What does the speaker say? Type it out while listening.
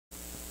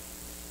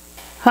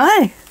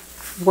Hi,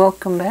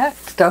 welcome back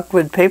to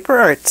Dogwood Paper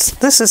Arts.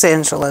 This is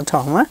Angela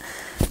Thoma,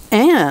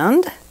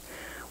 and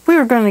we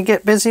are going to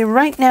get busy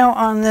right now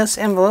on this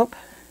envelope.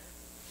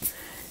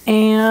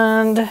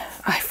 And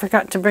I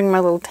forgot to bring my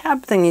little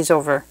tab thingies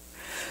over.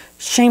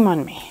 Shame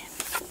on me.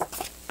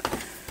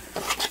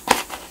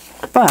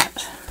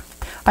 But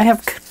I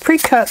have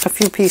pre-cut a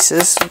few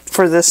pieces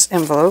for this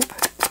envelope.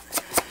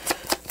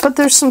 But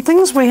there's some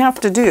things we have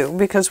to do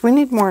because we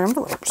need more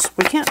envelopes.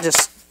 We can't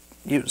just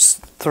use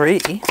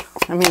 3.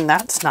 I mean,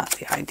 that's not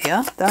the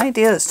idea. The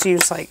idea is to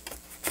use like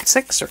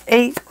 6 or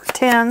 8 or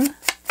 10,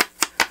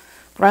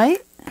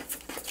 right?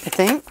 I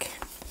think,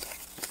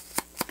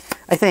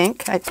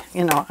 I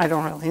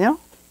don't really know.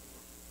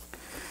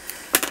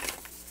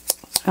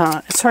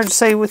 It's hard to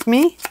say with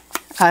me.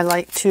 I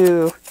like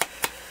to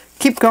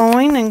keep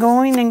going and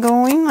going and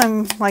going.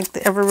 I'm like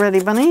the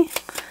ever-ready bunny.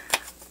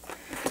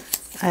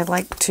 I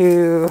like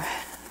to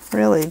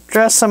really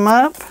dress them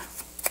up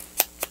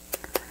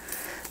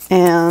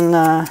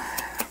and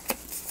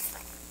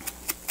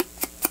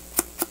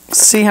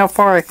see how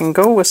far I can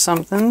go with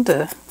something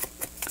to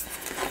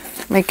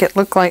make it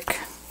look like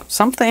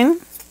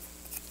something.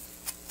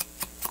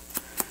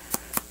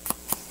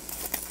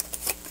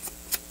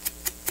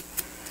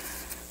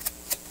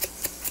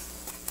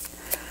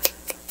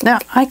 Now,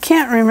 I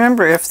can't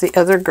remember if the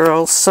other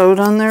girls sewed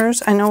on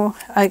theirs.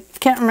 I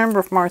can't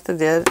remember if Martha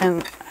did,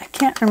 and I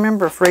can't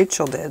remember if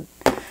Rachel did.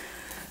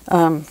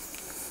 I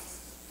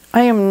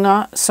am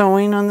not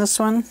sewing on this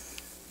one.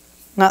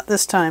 Not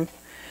this time.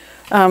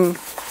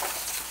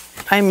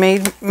 I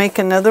may make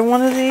another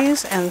one of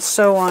these and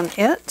sew on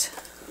it.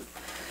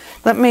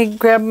 Let me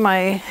grab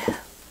my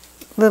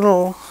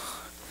little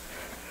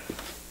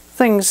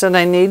things that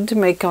I need to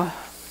make a...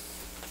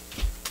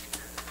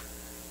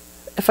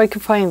 If I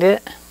can find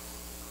it.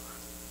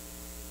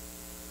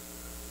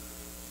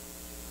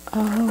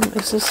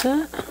 Is this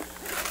it?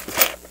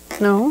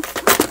 No,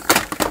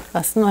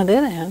 that's not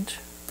it, Ange.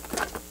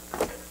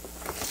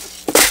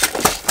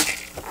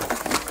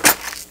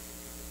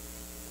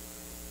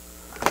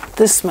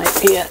 This might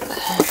be it.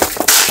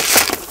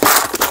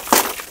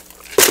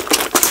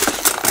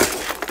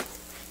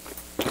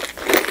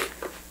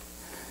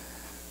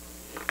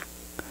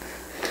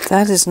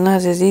 That is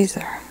not it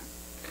either.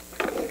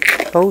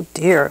 Oh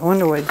dear, I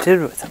wonder what I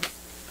did with them.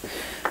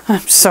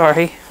 I'm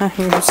sorry.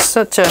 I'm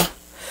such a...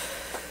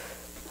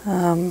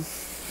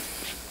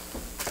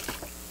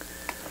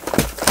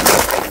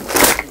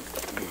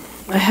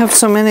 I have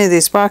so many of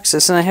these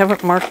boxes and I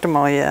haven't marked them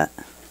all yet.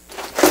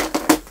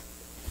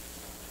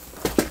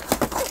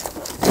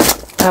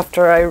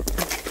 After I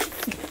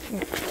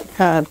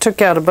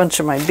took out a bunch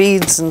of my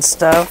beads and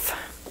stuff.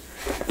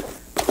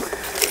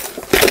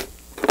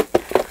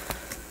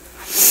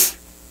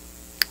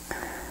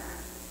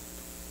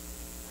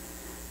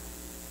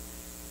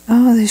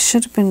 Oh, they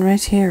should have been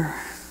right here.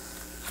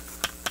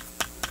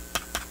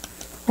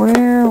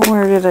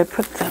 Where did I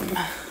put them?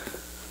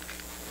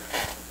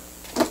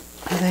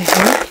 Are they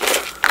here?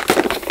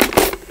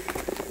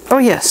 Oh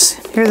yes,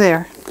 here they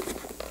are.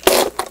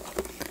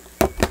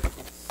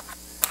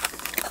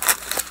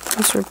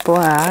 These are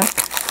black.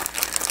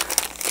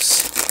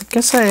 I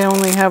guess I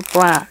only have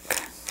black.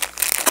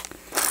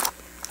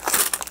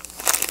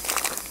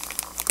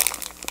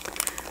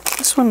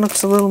 This one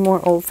looks a little more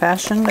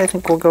old-fashioned. I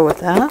think we'll go with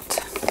that.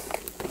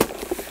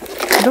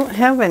 I don't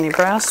have any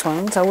brass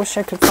ones. I wish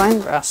I could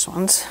find brass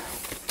ones.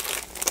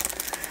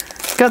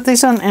 Got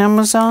these on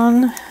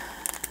Amazon.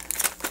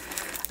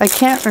 I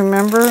can't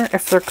remember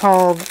if they're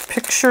called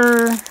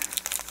picture...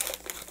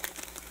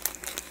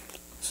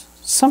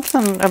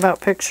 Something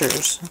about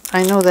pictures.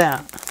 I know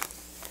that.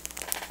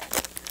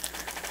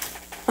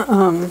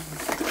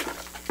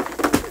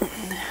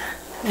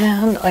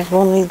 And I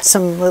will need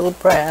some little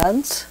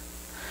brads.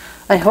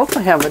 I hope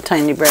I have a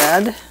tiny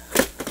brad,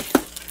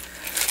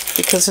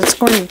 because it's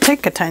going to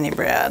take a tiny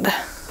brad.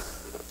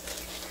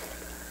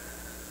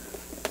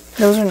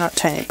 Those are not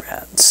tiny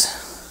brads.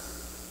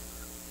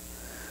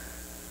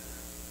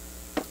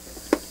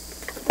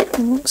 I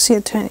don't see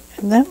a tiny...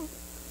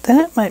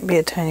 That might be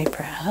a tiny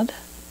brad.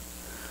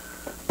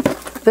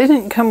 They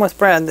didn't come with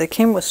brad, they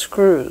came with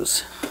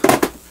screws.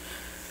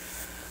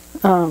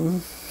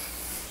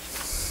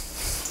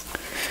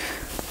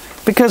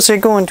 Because they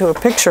go into a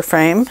picture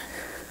frame.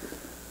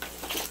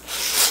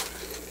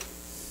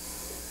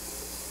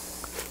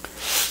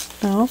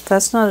 No,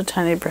 that's not a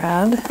tiny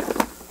brad.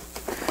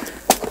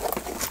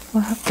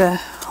 We'll have to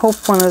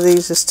hope one of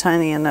these is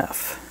tiny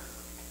enough.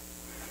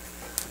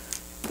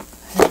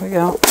 There we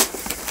go.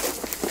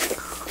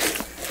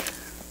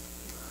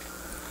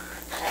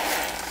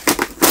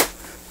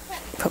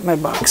 Put my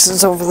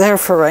boxes over there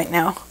for right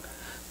now.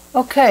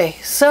 Okay,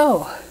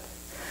 so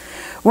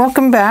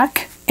welcome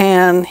back,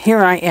 and here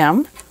I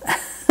am.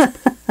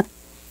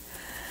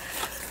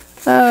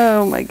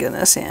 Oh my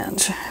goodness,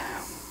 Ange.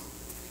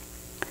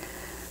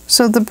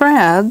 So the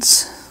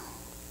brads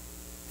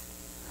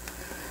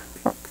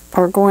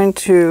are going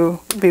to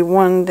be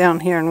one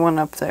down here and one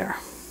up there.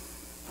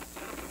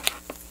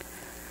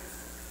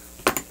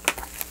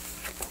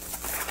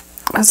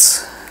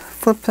 let's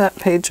flip that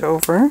page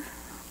over.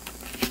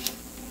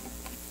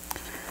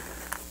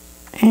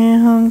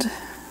 And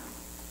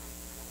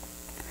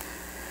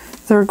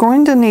they're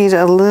going to need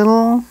a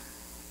little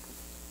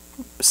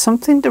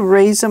something to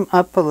raise them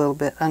up a little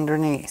bit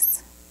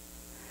underneath,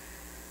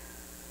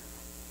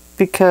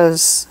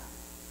 because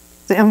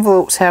the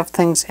envelopes have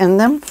things in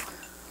them.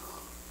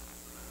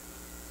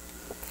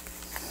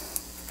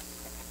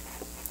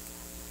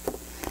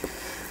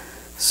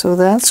 So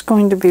that's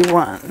going to be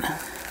one.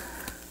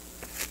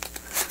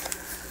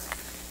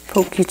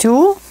 Pokey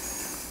tool,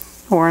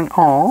 or an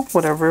awl,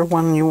 whatever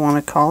one you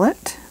want to call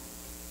it.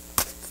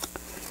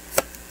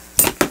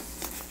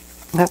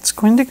 That's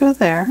going to go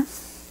there.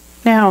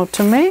 Now,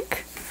 to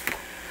make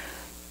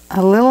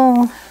a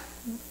little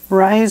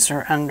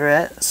riser under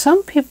it,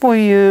 some people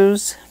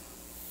use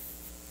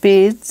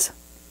beads.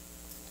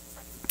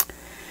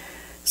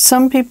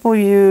 Some people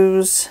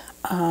use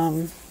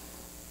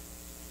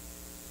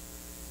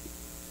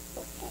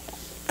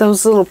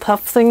those little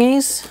puff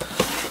thingies.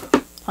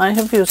 I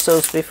have used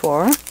those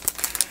before,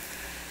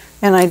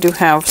 and I do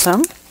have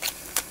some.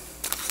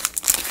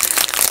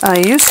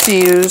 I used to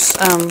use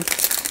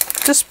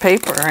just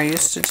paper. I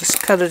used to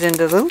just cut it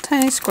into little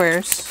tiny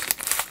squares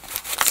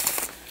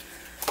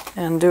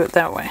and do it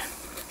that way.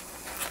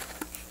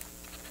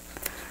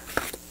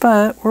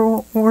 But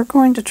we're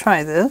going to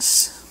try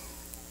this.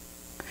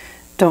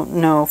 Don't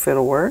know if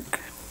it'll work.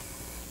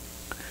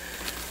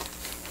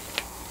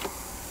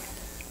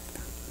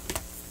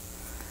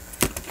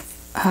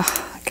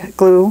 I got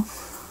glue.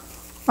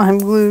 I'm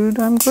glued,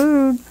 I'm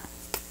glued.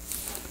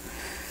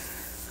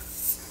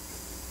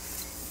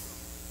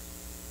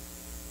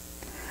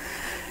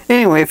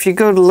 Anyway, if you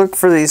go to look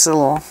for these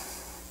little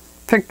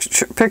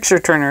picture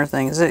turner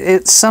things,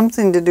 it's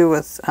something to do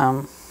with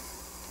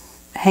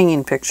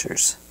hanging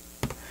pictures,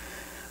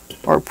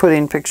 or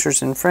putting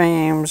pictures in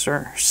frames,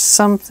 or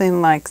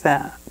something like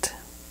that.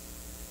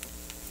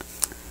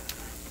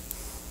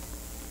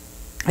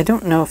 I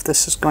don't know if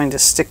this is going to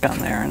stick on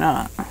there or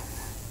not.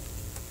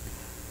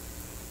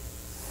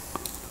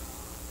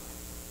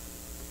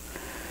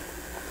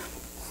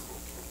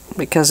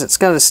 Because it's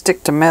got to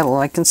stick to metal.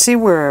 I can see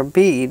where a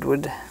bead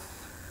would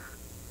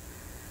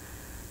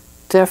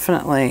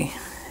definitely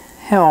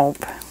help.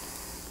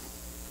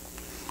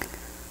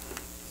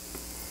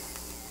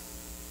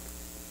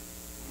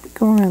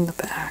 Go around the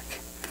back.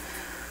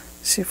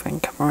 See if I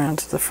can come around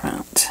to the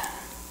front.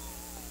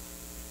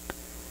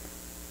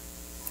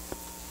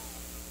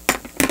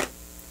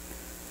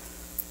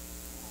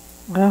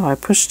 Well, I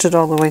pushed it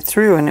all the way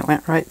through and it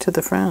went right to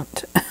the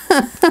front.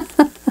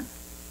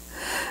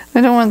 I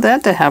don't want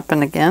that to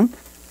happen again.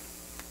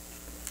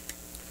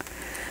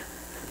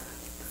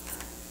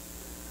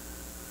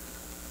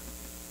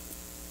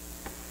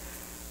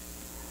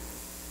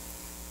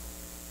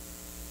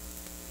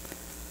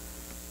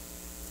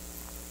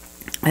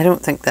 I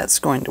don't think that's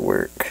going to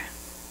work.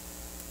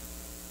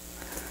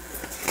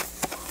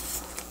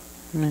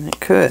 I mean, it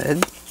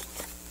could.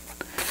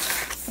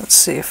 Let's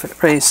see if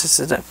it raises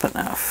it up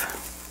enough.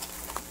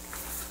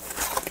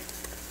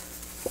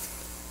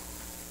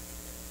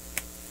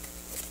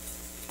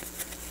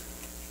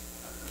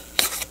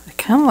 I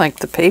kind of like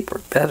the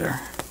paper better.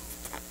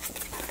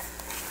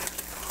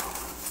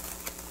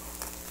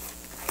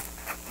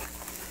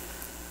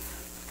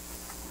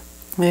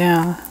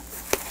 Yeah.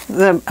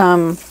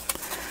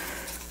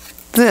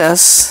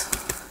 This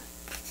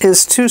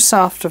is too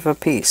soft of a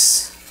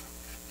piece,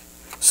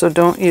 so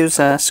don't use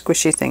a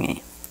squishy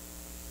thingy.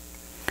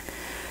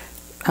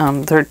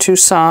 They're too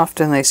soft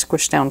and they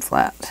squish down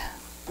flat.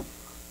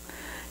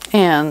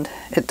 And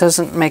it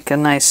doesn't make a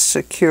nice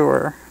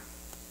secure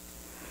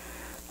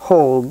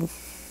hold.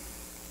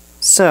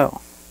 So,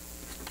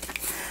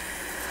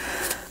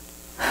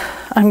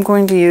 I'm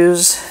going to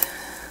use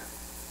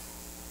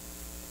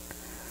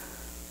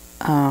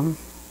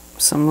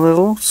some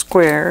little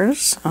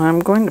squares. I'm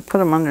going to put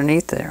them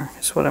underneath there,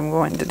 is what I'm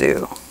going to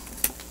do.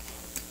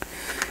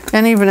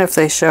 And even if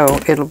they show,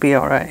 it'll be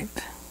alright.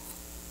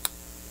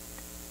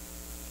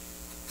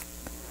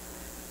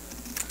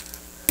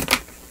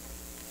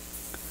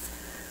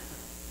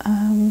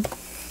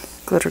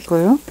 Glitter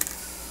glue.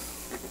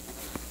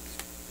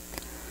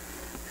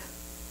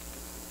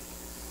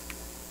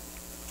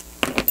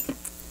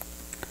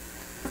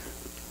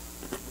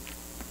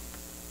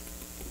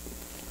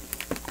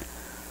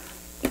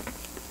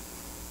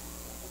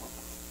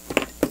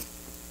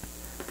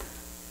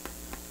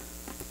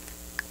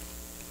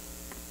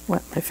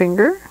 Wet my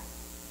finger.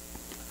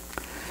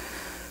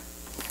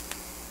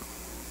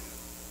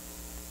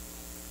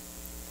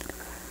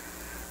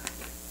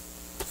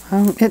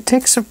 It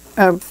takes a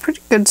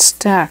pretty good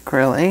stack,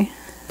 really,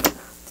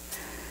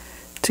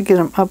 to get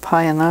them up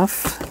high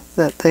enough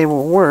that they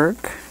will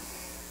work.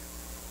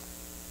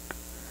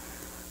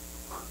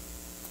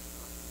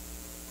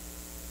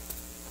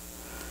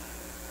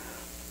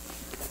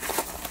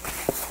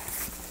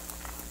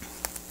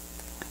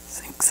 I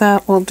think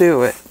that will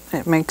do it.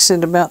 It makes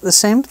it about the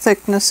same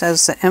thickness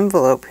as the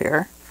envelope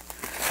here.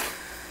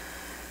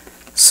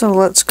 So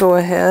let's go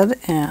ahead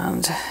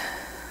and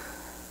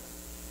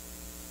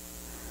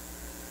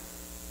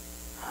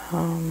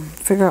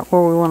figure out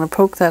where we want to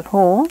poke that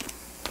hole.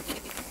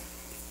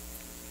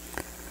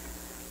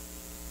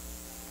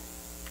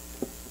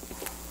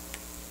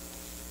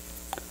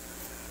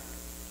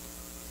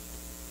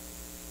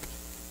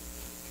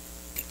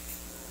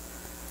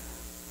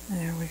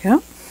 There we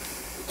go.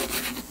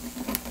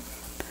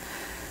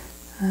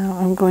 Now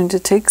I'm going to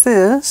take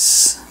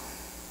this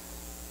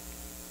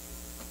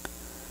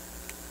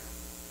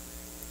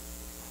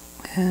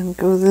and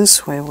go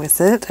this way with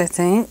it, I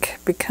think,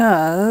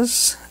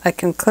 because I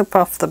can clip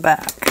off the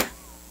back.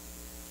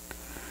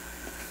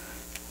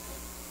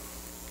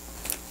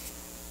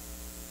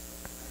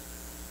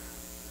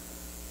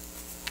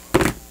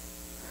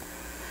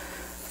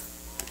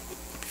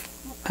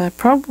 I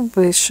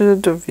probably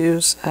should have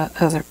used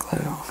that other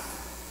glue.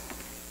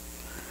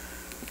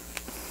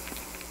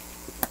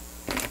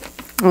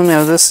 Oh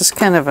no, this is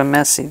kind of a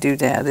messy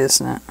doodad,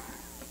 isn't it?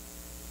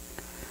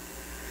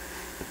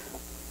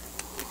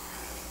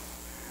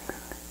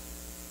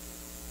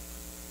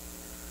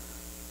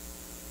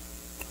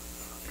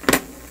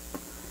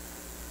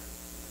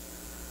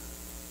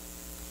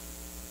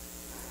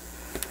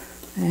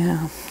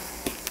 Yeah.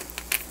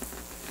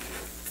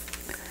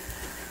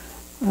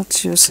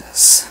 Let's use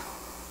this.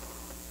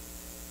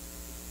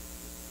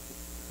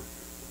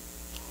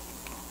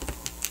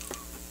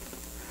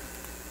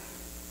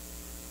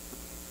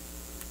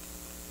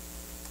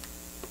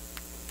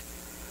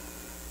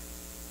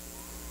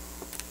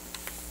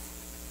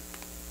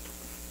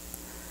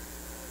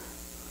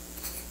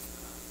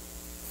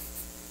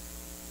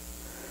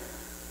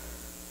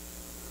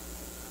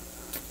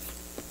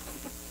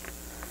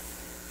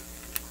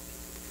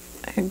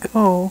 There you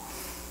go.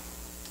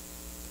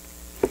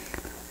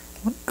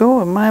 Let go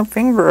of my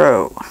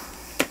finger.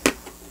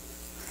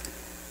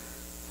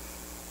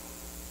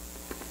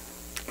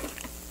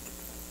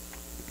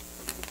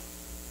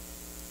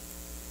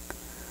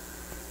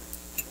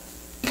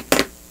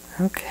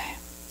 Okay.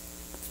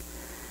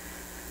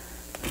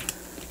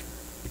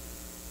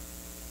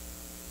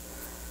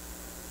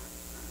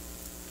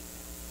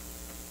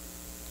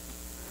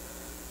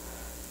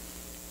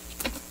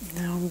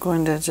 Now I'm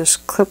going to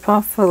just clip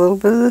off a little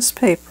bit of this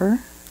paper.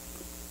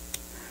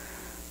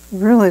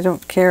 Really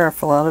don't care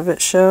if a lot of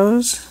it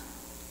shows.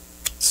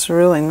 It's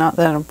really not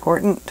that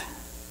important.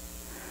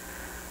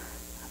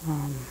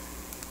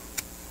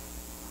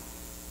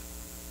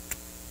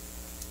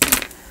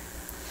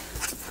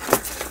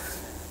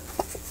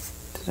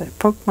 Did I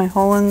poke my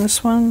hole in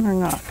this one or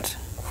not?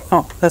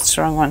 Oh, that's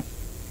the wrong one.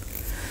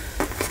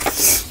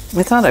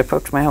 I thought I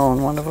poked my hole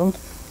in one of them.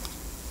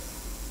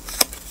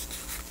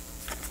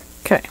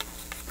 Okay.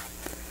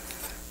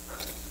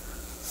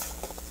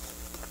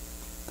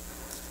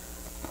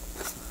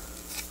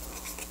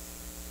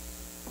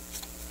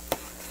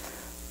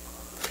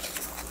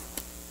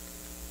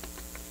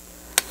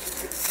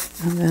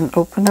 And then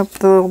open up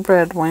the little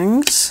bread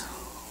wings,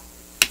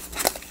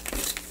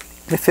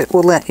 if it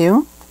will let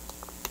you.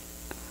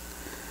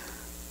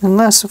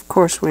 Unless, of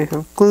course, we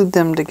have glued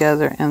them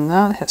together and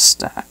that has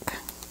stuck.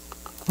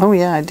 Oh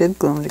yeah, I did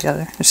glue them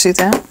together. You see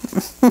that?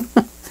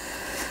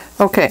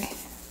 Okay.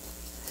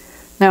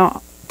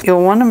 Now,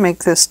 you'll want to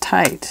make this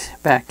tight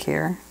back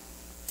here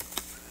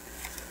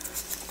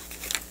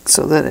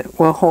so that it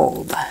will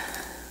hold.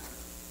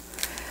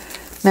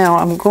 Now,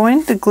 I'm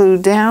going to glue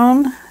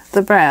down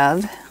the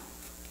brad.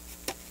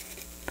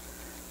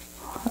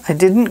 I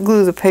didn't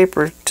glue the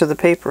paper to the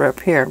paper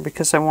up here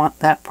because I want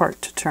that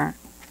part to turn.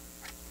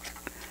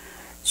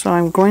 So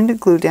I'm going to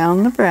glue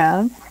down the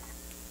brad,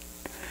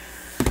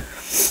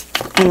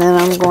 and then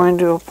I'm going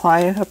to apply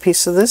a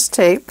piece of this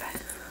tape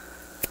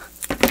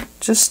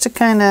just to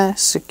kind of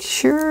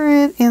secure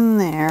it in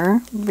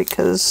there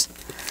because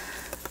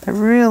I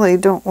really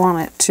don't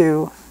want it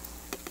to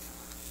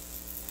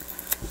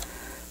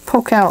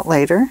poke out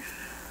later.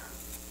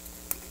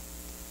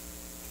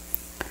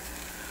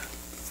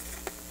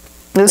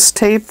 This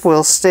tape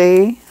will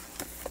stay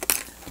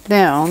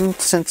down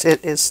since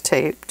it is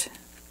taped.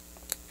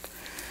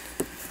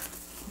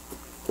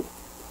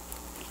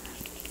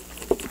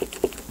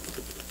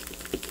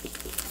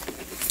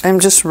 I'm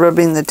just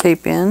rubbing the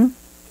tape in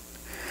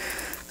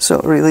so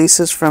it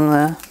releases from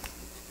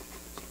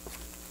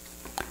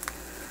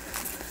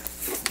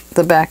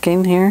the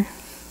backing here.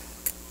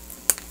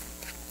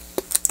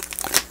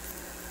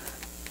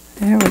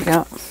 There we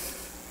go.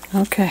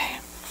 Okay.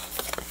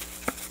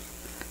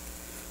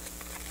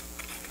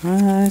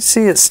 I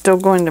see it's still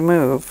going to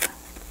move.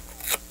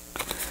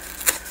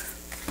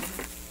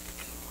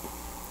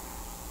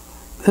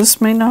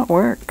 This may not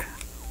work.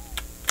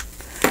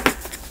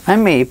 I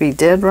may be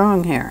dead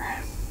wrong here.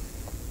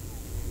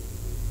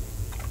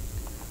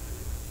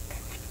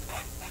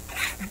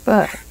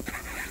 But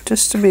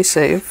just to be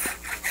safe,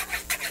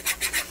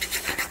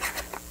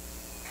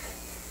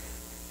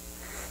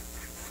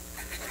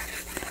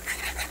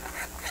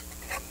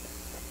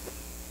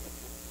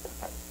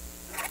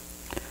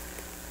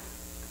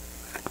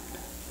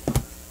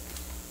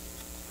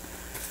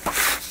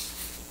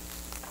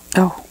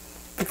 oh,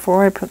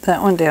 before I put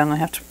that one down, I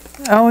have to,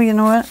 oh, you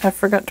know what? I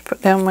forgot to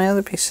put down my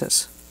other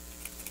pieces.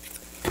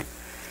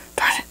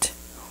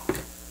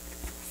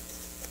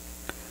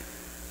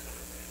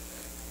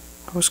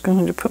 I was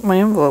going to put my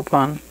envelope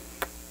on.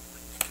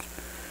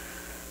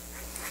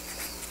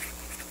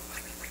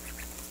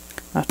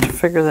 I have to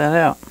figure that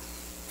out.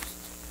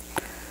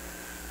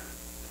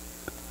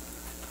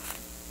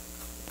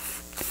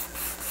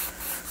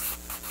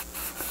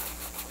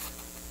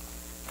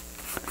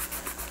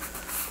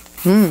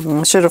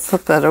 I should have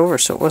flipped that over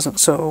so it wasn't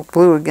so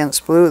blue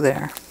against blue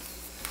there.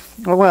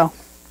 Oh well,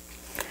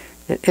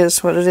 it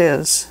is what it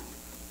is.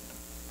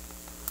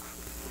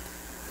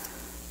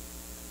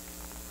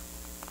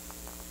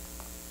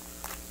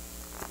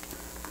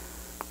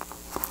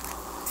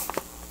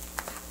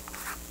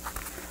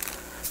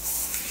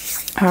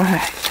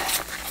 Alright,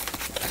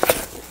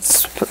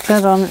 let's put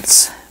that on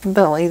its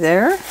belly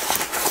there.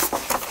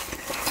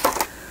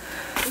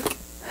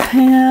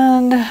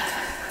 And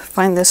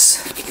find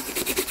this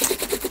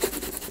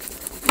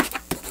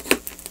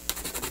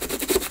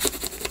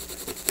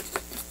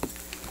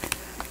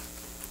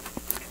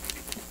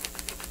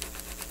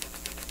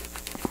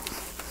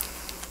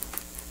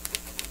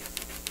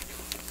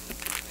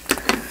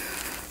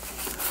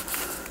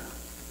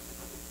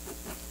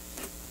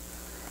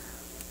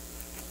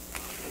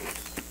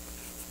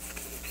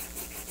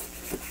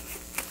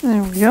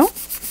there we go.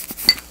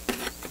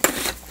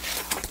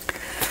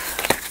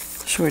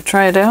 Should we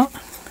try it out?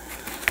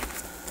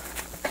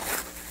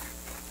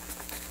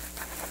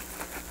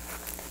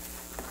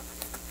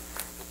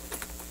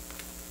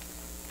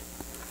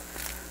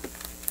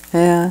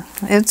 Yeah,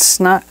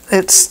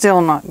 it's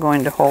still not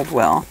going to hold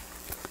well.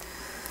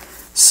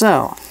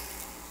 So,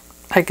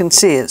 I can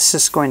see it's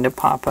just going to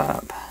pop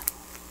up.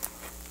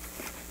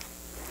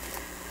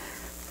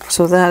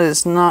 So that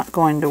is not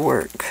going to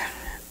work.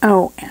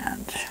 Oh,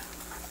 and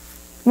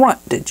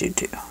what did you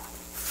do?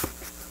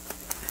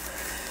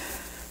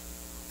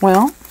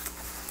 Well,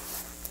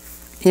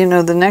 you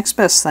know the next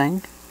best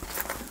thing,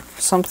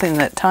 something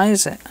that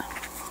ties it.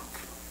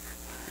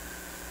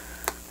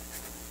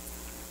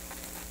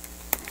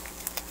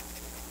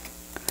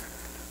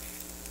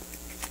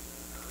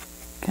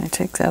 Can I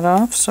take that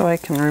off so I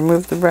can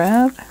remove the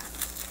brad?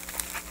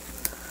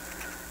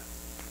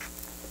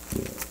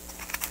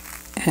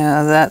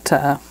 Yeah, that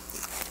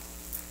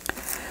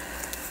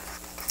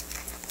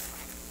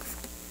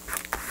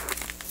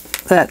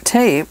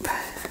tape,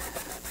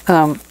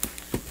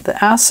 the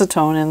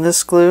acetone in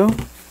this glue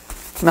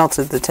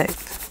melted the tape.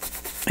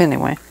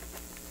 Anyway.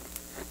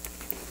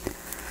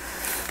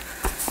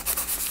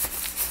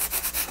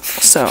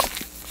 So,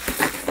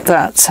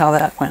 that's how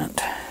that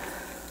went.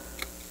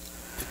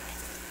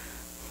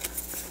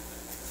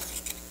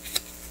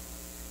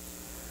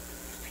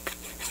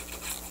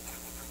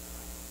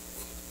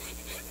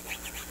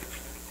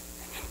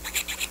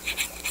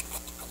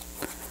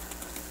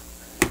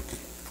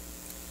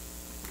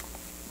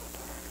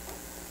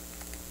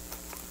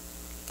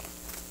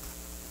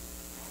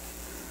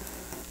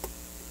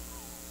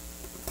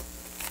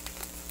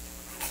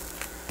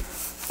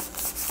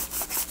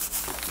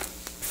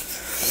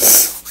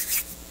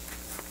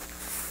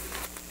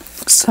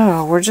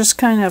 So we're just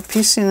kind of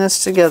piecing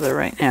this together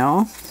right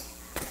now.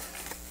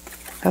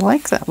 I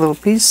like that little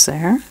piece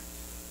there.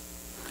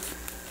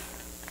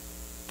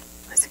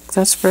 I think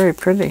that's very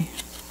pretty.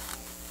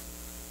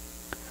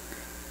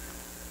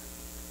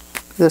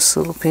 This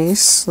little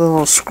piece, the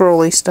little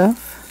scrolly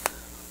stuff.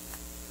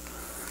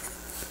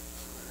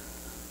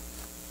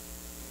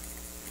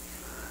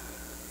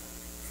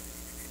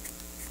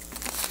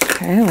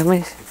 Okay, let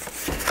me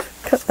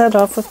cut that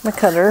off with my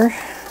cutter.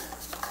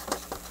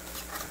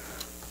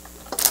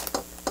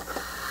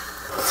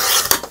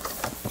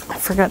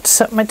 I forgot to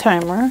set my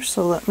timer,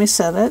 so let me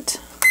set it.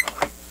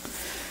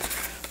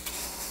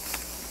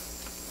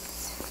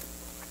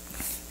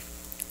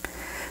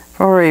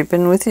 I've already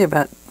been with you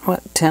about,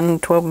 what, 10,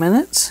 12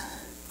 minutes?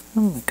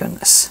 Oh my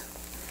goodness.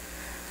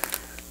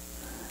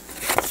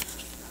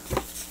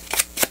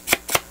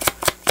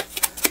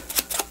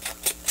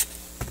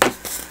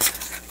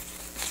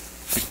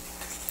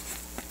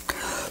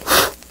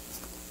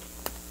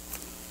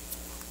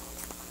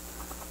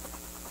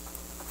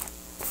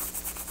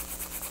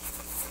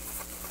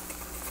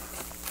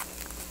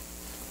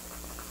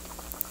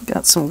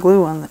 Got some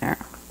glue on there.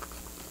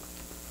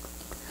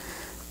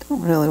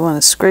 Don't really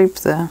want to scrape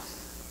the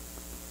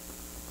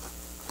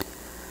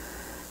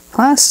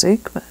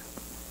plastic, but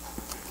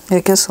I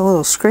guess a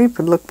little scrape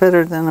would look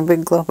better than a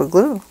big glob of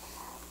glue.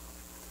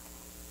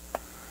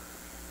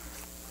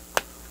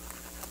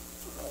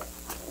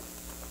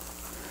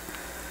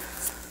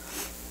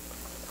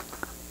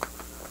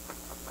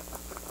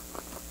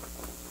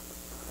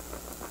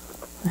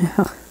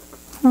 Yeah.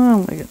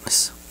 Oh my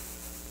goodness.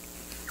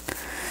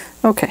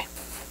 Okay.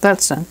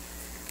 That's done.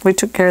 We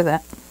took care of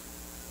that.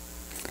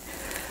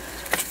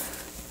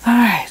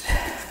 Alright,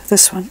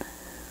 this one.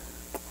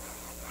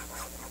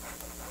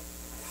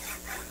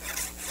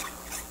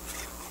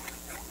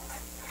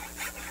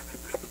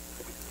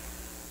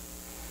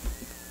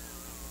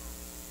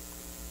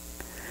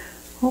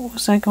 What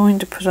was I going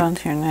to put on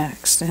here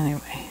next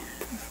anyway?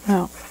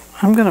 Well,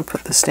 I'm going to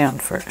put this down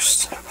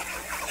first.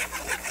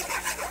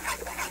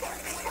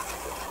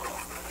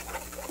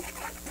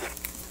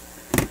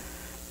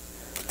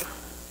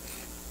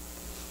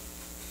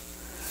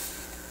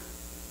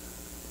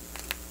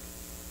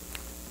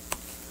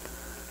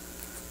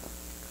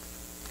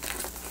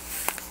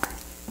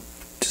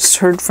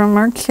 heard from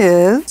our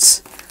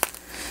kids,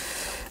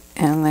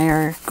 and they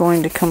are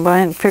going to come by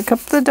and pick up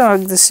the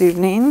dog this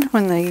evening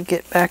when they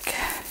get back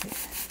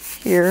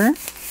here.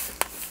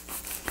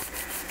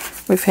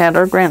 We've had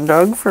our grand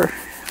dog for,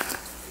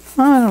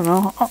 I don't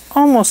know,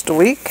 almost a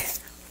week.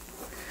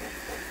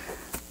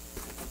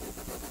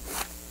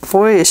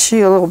 Boy, is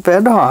she a little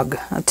bed hog,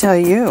 I tell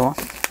you.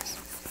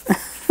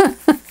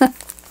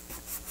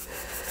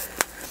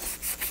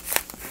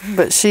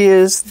 But she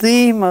is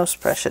the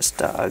most precious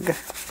dog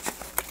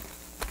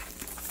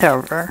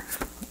ever,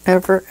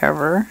 ever,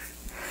 ever.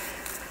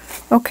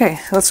 Okay,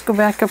 let's go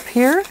back up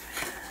here.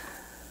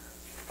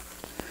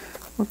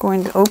 We're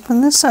going to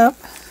open this up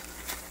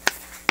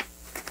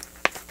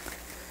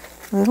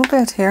a little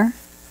bit here.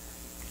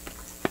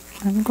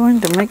 I'm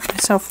going to make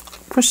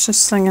myself push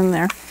this thing in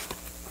there.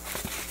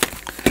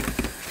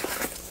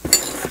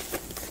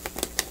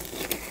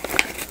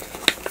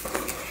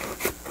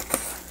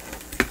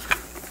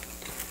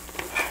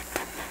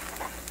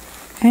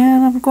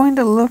 And I'm going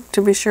to look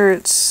to be sure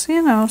it's,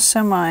 you know,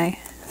 semi.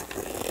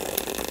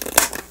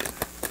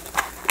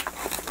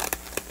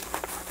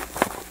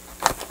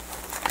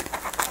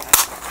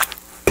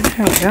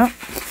 There we go.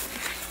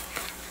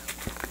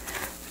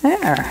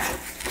 There.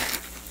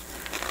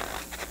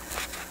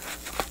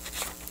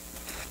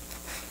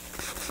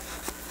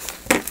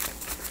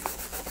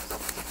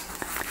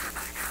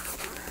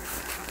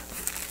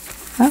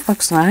 That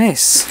looks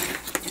nice.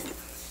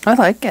 I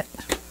like it.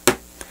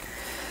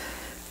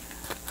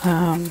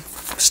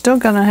 Still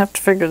gonna have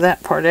to figure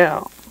that part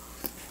out.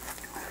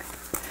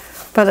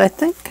 But I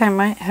think I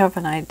might have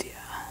an idea.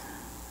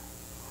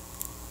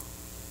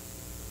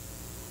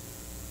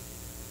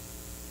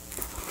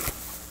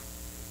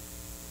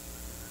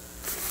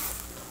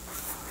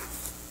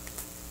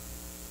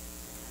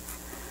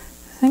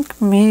 I think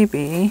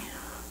maybe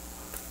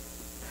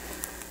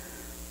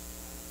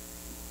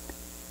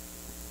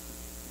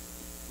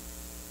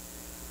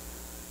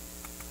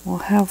we'll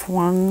have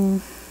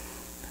one.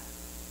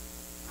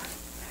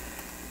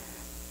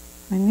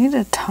 I need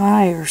a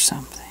tie or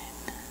something.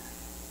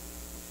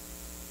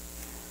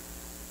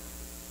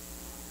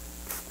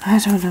 I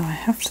don't know, I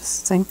have to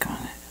think on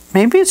it.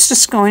 Maybe it's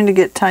just going to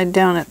get tied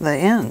down at the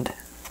end.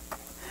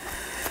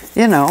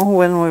 You know,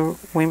 when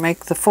we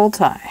make the full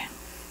tie.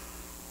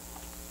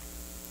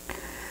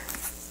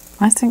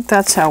 I think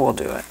that's how we'll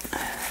do it.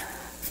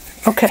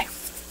 Okay.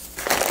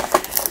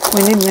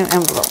 We need a new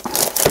envelope.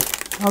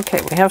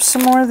 Okay, we have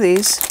some more of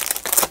these.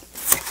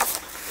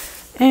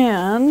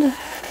 And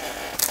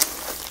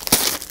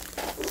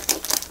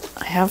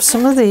I have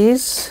some of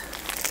these.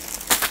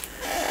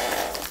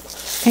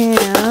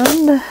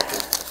 And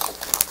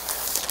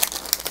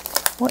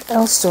what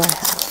else do I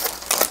have?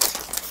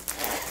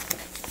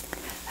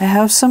 I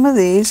have some of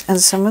these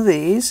and some of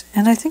these,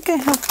 and I think I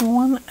have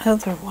one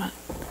other one.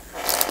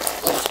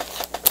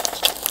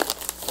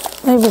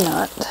 Maybe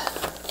not.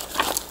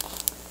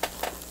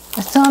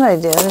 I thought I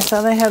did. I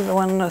thought I had the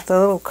one with the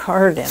little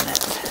card in it.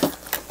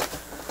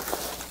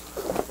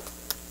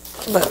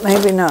 But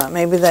maybe not.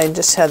 Maybe they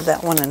just had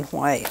that one in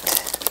white.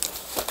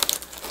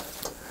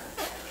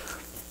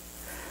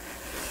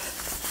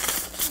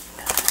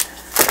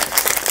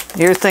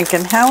 You're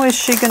thinking, how is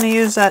she going to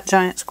use that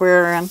giant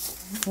square? And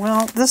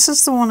well, this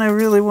is the one I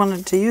really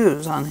wanted to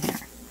use on here.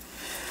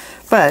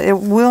 But it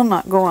will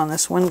not go on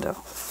this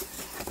window,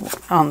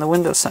 on the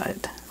window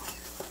side.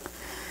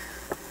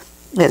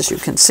 As you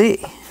can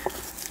see.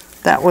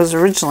 That was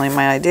originally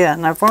my idea,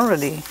 and I've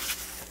already,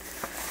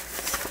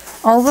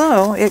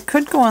 although it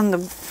could go on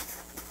the,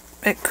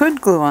 it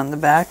could glue on the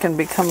back and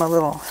become a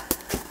little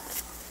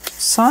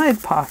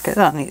side pocket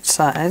on each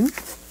side.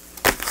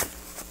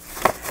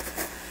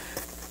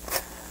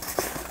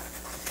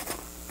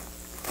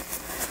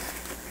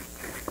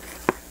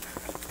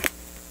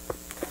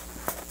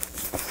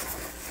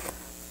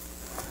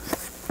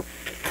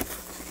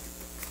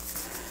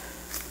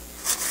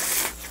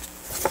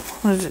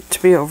 I wanted it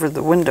to be over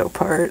the window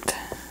part.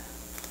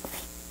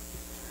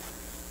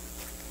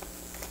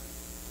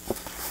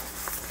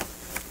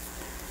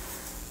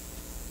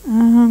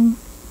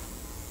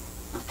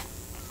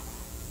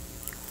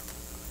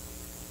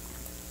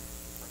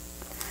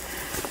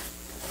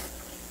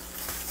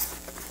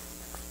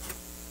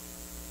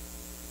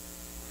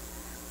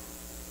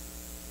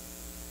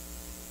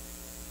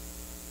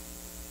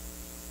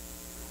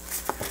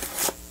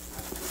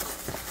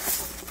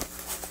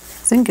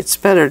 I think it's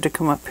better to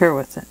come up here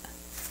with it.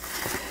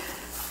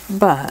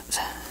 But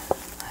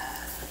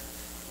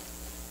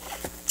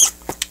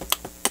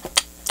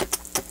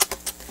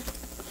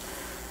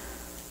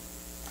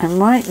I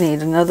might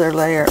need another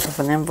layer of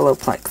an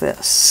envelope like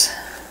this.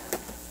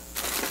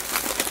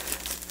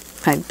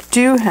 I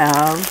do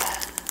have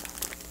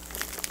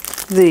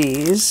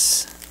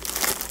these.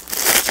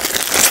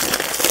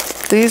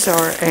 These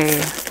are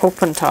a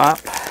open top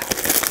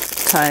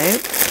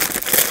type.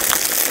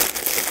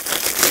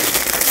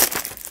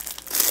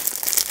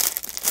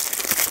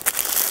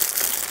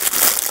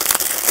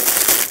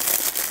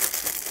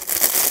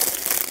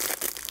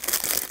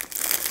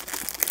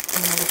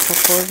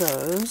 For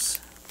those.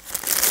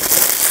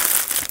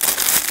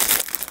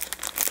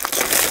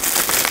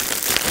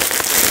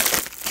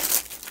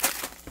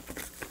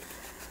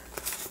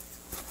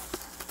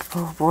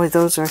 Oh boy,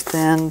 those are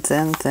thin,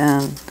 thin,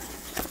 thin.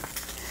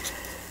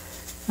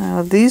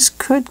 Now these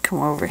could come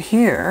over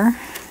here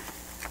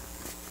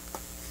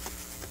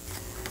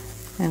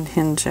and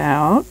hinge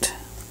out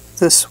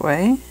this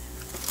way.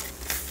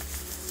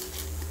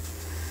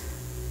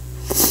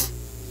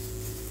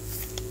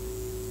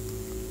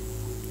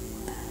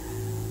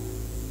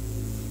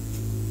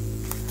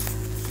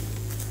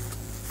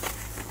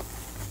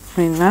 I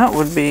mean, that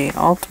would be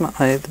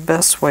ultimately the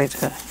best way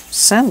to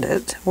send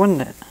it,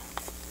 wouldn't it?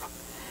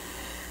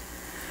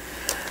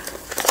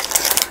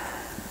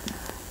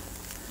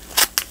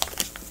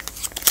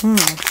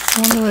 I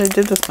wonder what I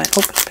did with my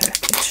open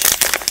package.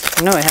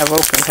 I know I have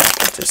open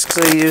packages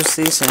because I use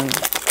these in,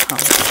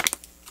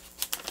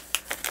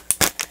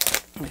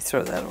 let me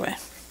throw that away.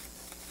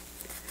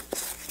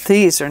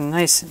 These are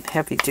nice and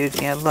heavy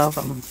duty. I love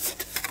them.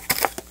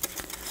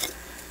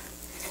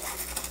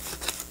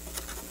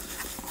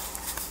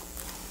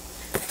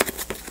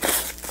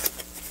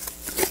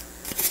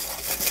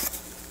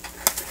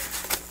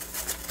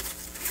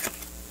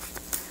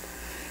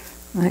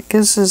 That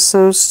gives us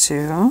those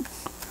two.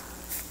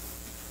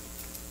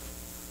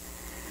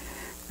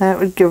 That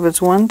would give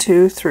us 1,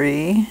 2,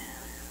 3,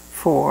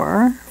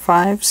 4,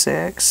 5,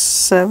 6,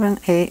 7,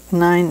 8,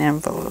 9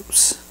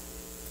 envelopes.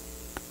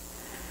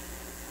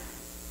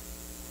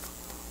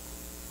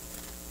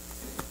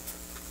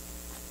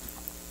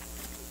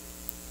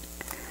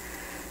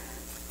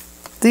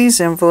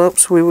 These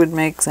envelopes, we would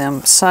make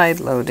them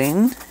side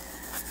loading.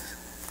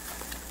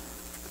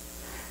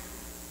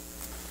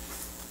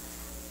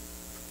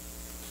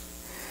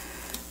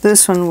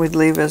 This one we'd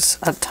leave as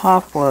a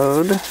top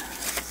load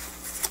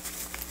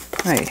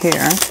right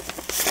here,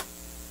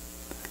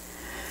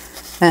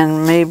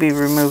 and maybe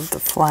remove the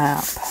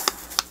flap.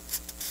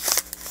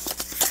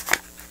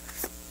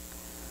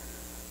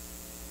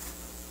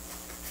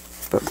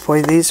 But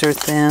boy, these are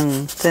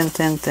thin, thin,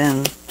 thin,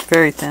 thin,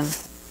 very thin.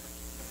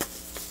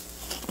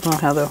 I don't know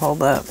how they'll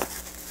hold up.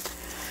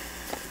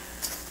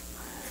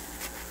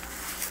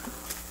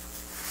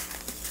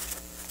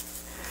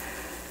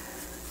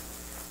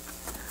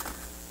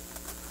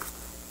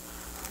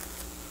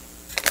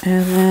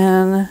 And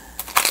then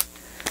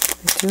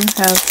I do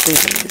have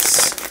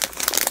these.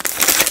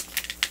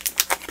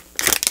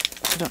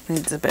 I don't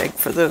need the bag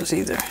for those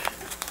either.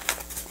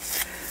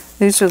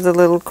 These are the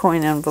little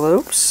coin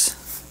envelopes.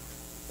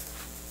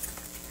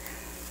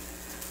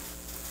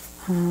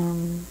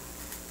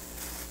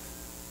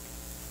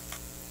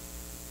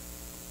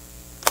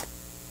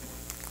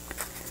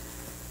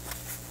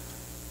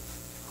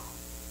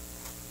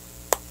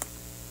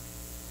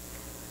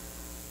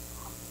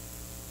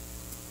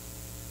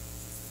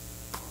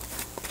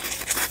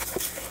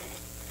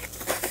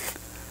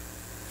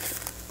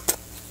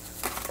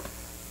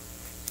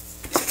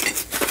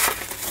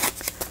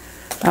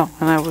 Oh,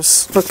 and I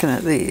was looking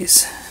at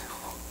these.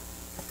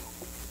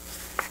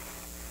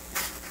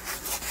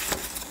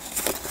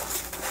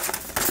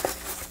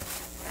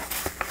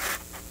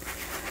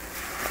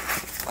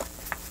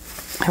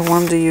 I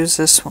wanted to use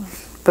this one,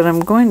 but I'm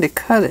going to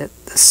cut it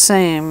the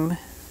same,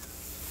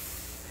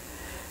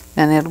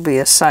 and it'll be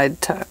a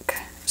side tuck.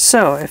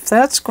 So if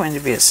that's going to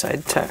be a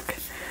side tuck,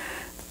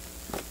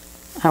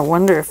 I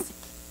wonder if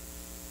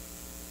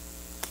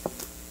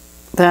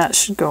that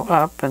should go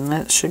up and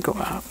that should go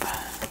up.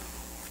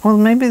 Well,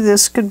 maybe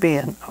this could be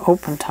an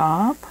open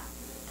top,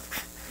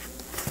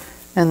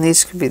 and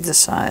these could be the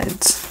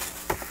sides.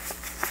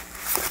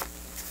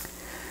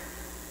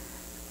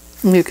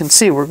 And you can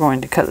see we're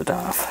going to cut it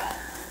off.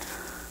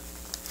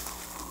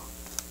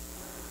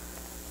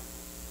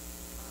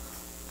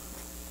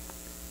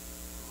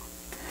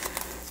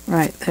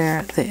 Right there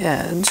at the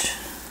edge.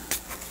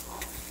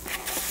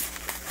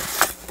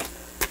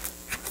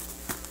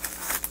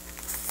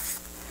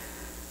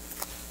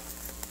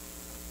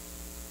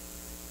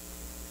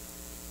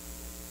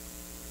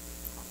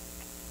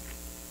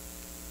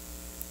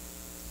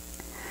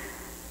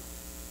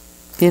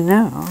 You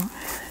know,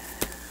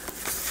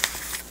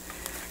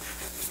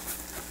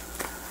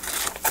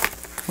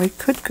 we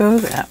could go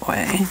that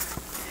way.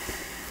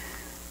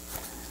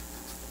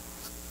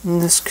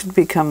 And this could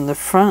become the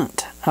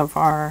front of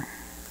our...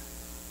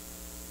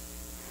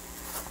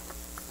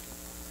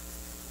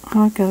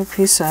 Oh, I got a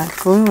piece of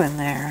glue in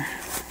there.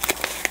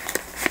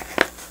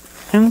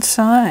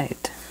 Inside.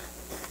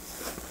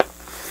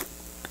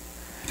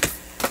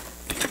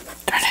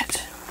 Darn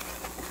it.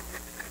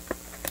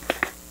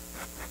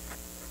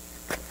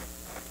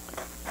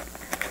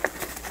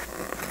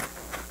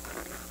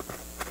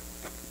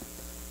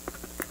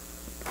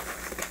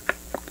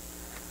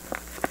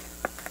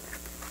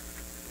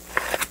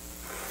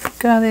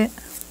 Got it.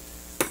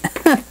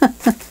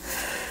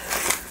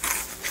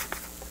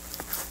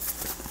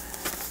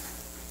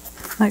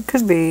 That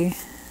could be.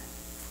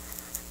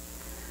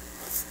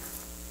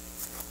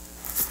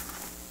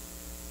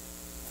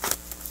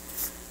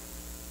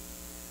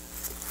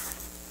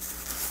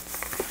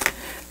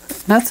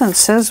 Nothing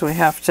says we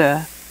have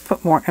to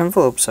put more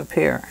envelopes up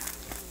here.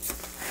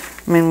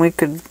 I mean, we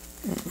could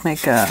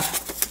make a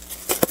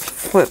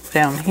flip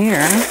down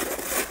here.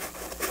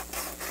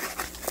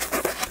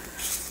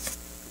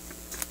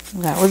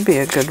 That would be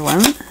a good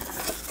one.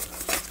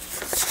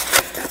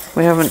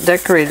 We haven't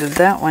decorated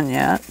that one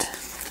yet.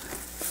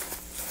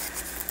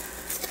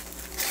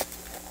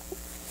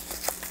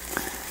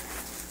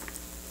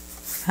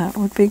 That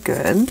would be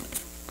good.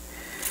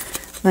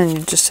 Then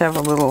you just have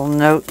a little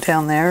note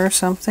down there or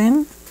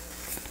something.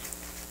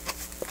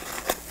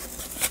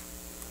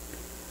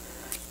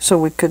 So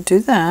we could do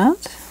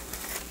that.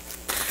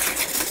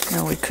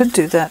 Now we could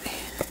do that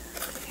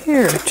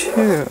here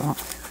too.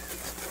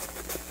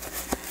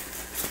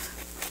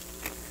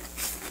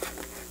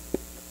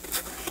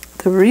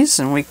 The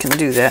reason we can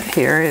do that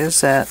here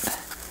is that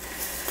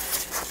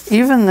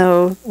even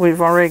though we've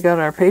already got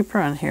our paper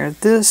on here,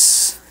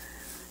 this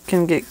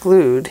can get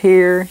glued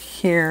here,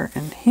 here,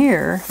 and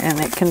here, and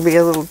it can be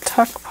a little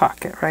tuck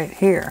pocket right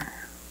here.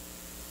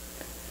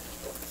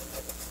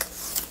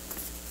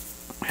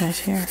 Right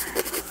here.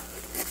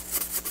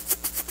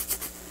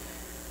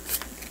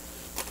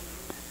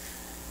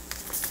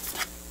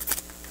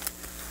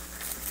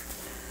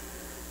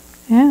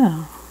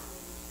 Yeah.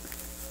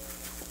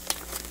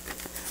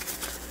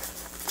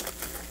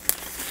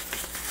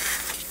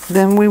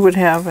 Then we would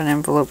have an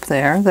envelope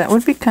there. That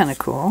would be kind of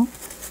cool.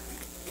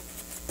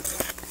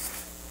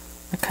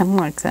 I kind of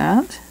like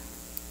that.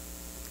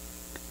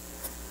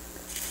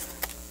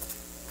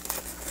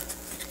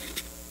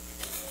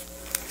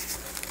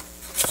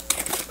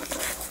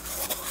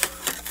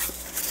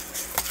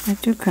 I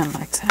do kind of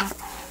like that.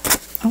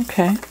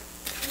 Okay,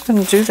 I'm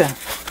going to do that.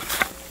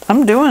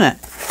 I'm doing it.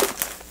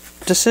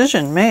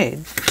 Decision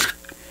made.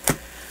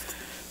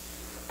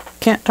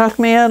 Can't talk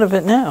me out of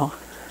it now.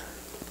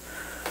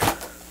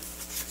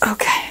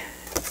 Okay,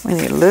 we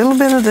need a little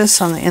bit of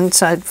this on the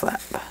inside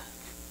flap.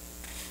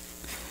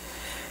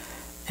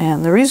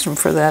 And the reason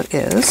for that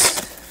is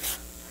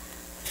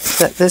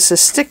that this is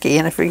sticky,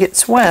 and if it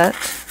gets wet,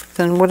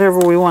 then whatever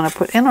we want to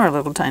put in our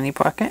little tiny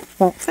pocket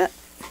won't fit.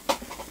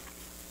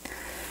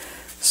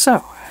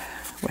 So,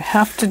 we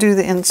have to do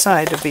the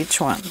inside of each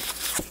one.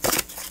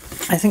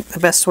 I think the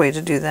best way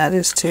to do that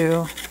is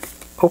to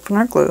open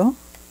our glue.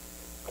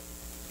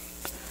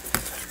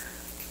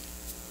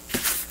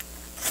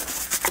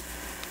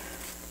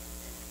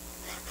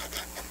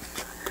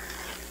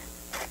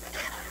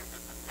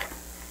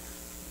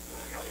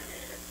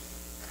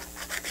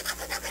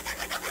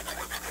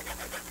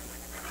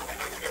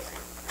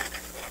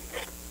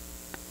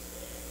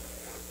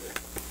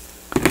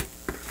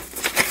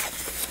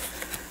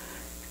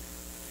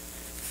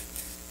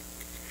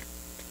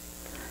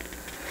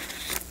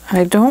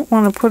 I don't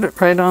want to put it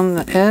right on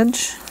the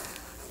edge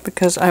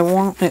because I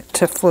want it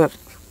to flip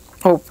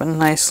open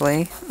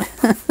nicely.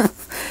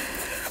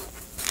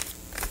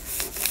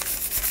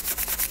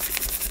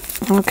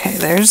 Okay,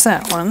 there's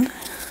that one.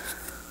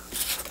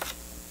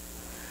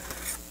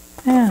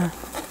 Yeah.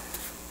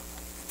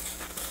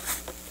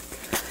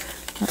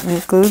 Let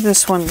me glue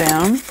this one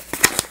down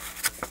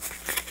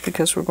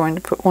because we're going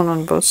to put one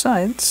on both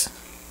sides.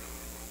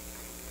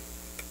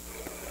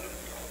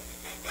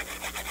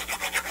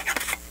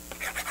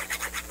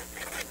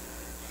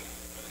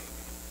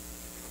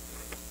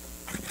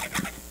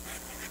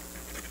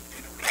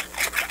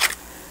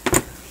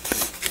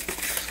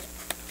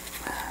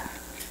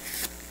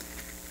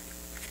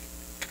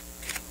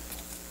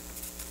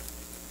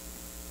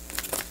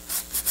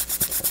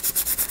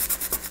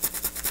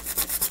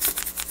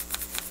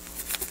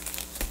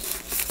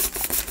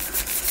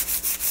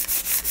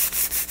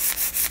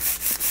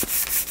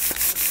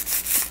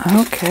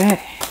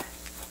 Okay,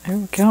 there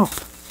we go.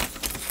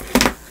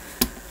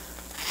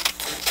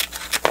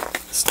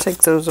 Let's take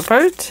those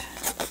apart.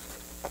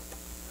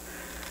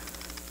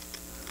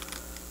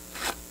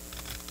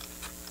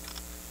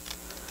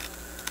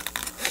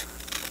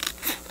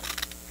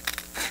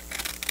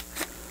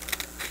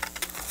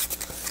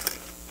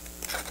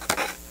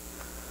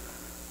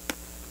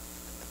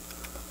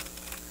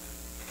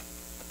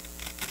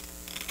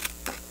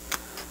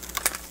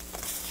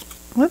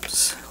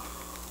 Whoops.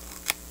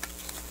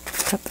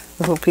 Cut that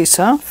little piece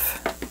off.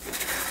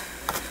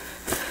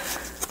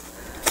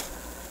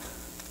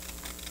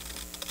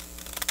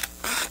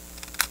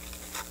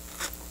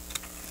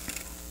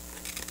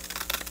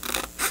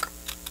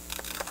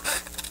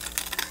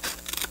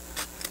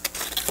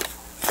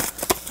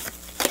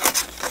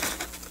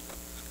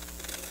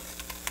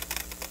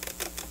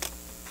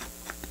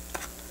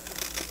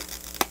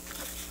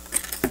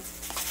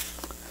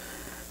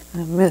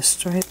 I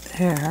missed right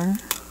there.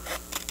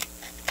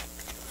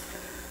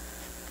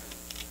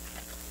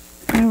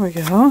 There we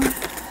go.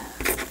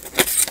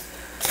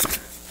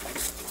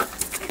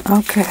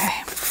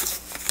 Okay.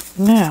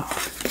 Now,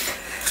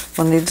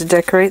 we'll need to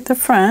decorate the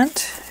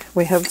front.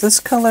 We have this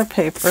color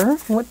paper.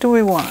 What do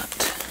we want?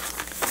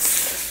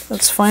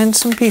 Let's find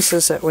some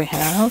pieces that we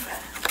have.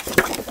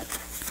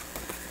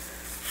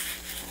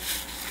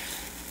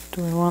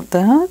 Do we want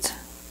that?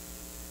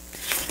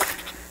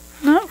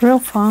 Not real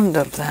fond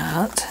of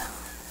that.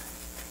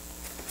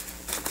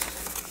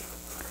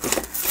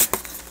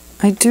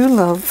 I do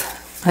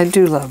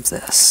love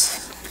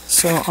this.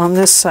 So on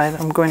this side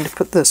I'm going to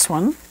put this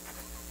one.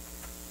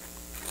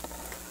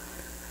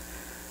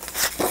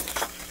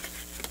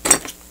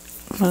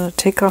 going to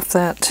take off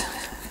that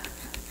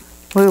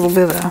little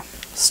bit of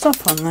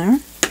stuff on there.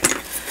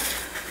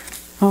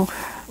 Oh,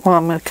 well,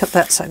 I'm going to cut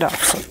that side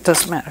off, so it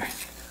doesn't matter.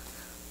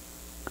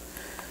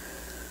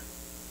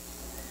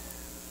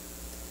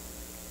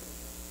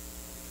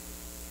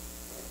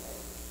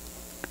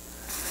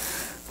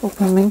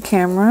 Open in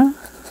camera.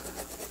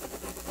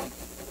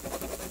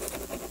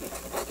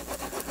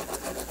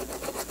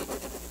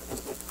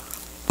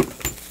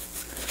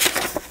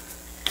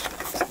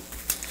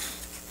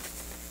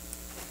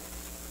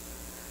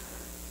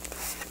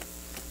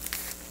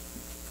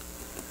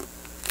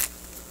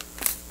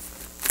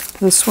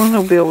 This one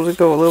will be able to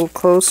go a little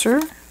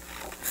closer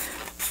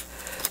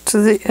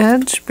to the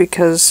edge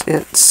because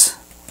it's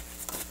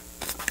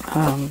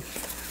on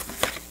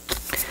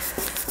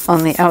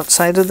the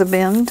outside of the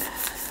bend,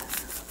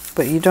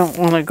 but you don't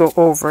want to go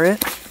over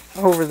it,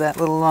 over that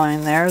little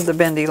line there, the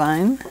bendy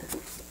line.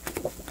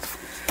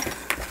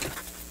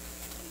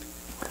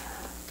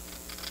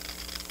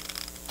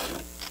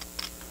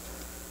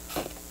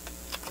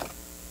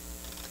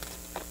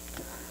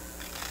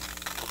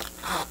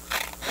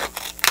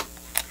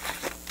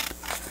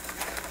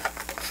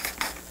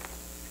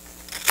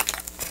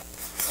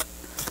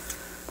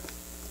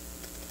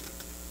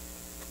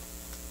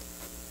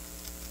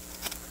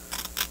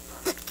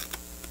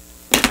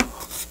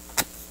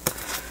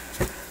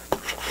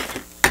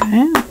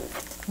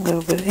 A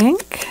little bit of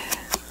ink.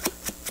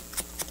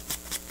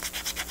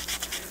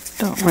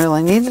 Don't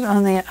really need it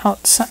on the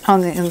outside,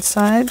 on the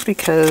inside,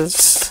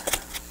 because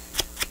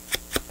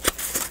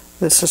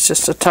this is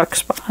just a tuck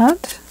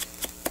spot.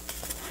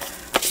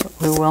 But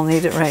we will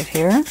need it right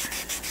here.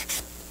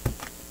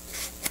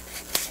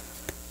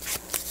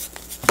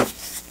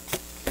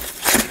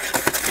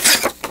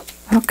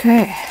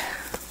 Okay,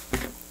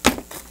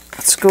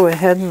 let's go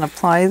ahead and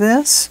apply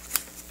this.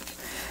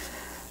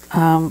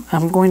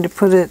 I'm going to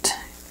put it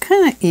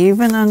kind of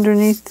even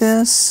underneath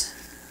this,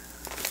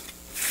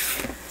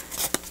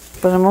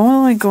 but I'm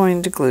only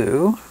going to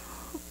glue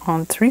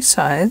on 3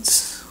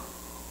 sides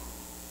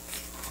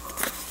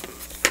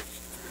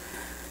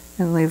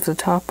and leave the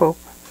top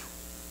open.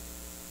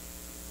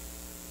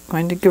 I'm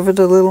going to give it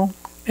a little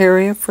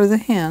area for the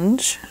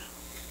hinge.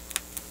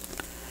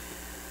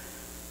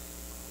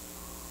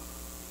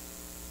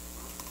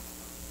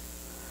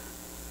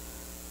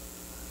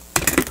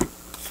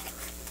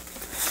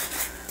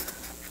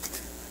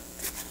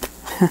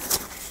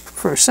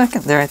 For a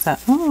second there I thought,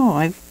 oh,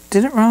 I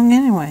did it wrong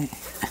anyway.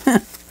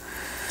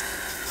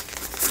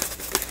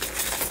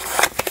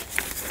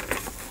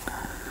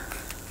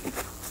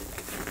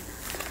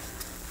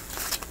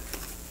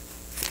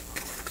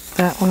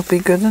 That will be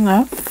good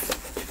enough.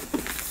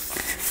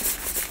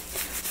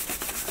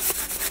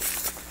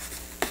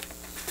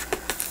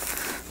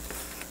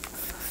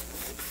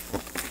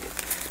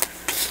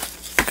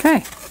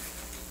 Okay,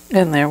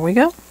 and there we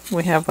go.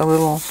 We have a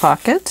little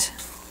pocket.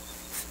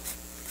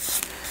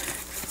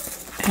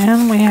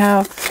 And we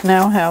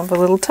now have a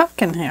little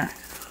tuck in here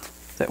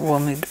that we'll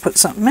need to put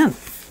something in.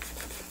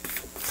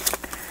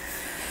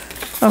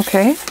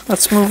 Okay,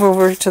 let's move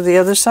over to the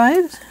other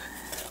side.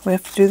 We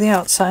have to do the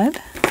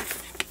outside.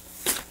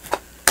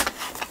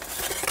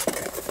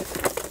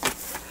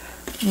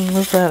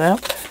 Move that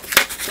up.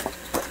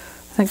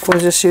 I think we'll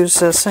just use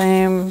the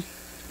same...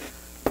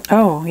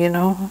 Oh, you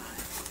know,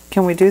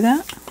 can we do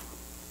that?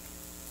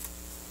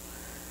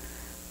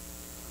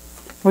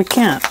 We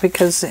can't,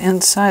 because the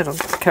inside will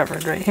get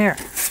covered right here.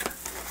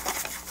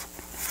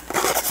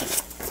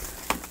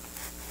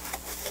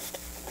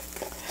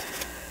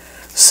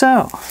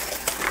 So,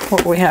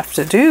 what we have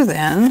to do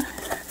then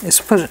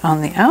is put it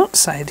on the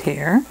outside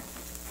here,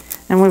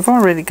 and we've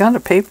already got a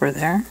paper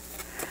there.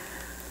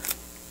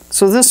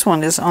 So this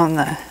one is on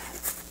the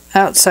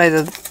outside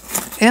of,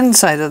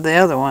 inside of the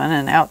other one,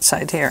 and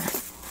outside here.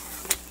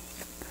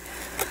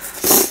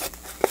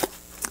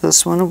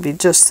 This one will be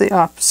just the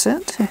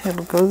opposite.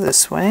 It'll go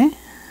this way.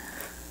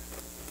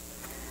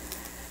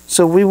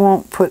 So we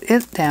won't put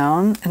it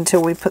down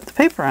until we put the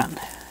paper on.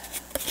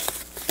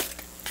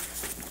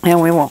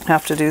 And we won't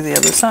have to do the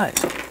other side.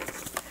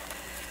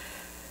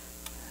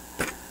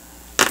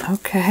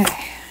 Okay.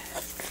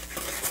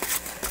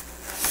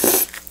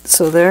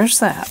 So there's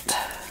that.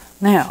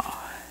 Now,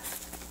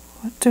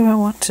 what do I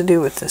want to do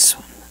with this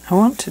one? I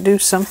want to do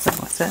something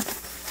with it.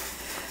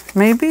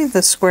 Maybe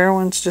the square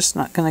one's just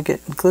not going to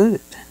get included.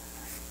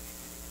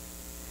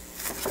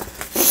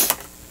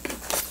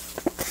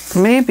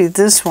 Maybe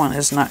this one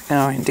is not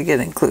going to get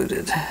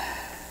included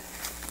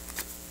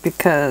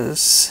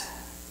because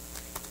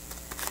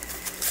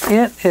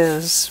it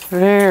is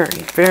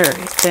very, very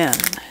thin.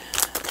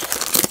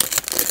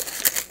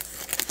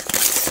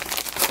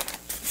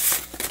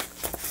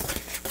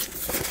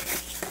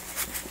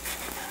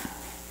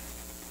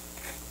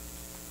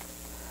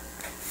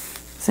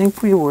 I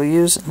think we will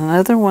use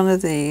another one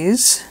of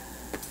these.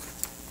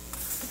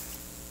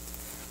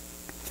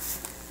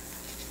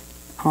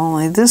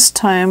 Only this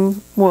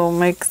time we'll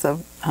make the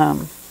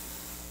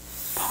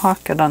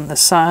pocket on the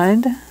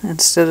side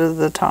instead of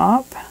the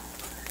top.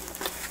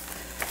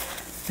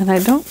 And I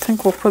don't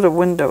think we'll put a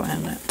window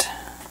in it.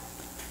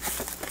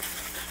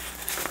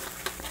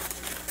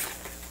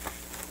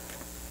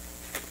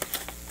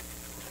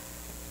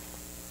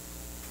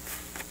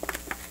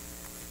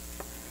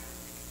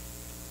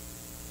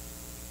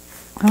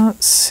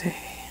 Let's see.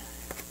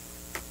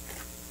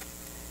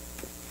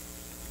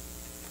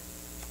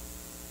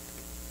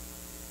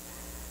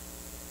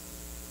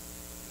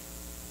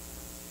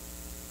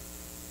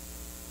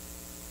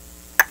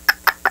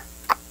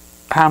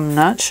 I'm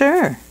not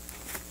sure.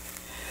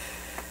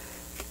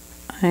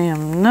 I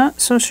am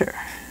not so sure.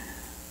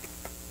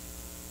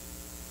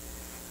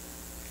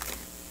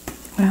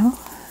 Well,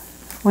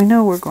 we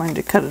know we're going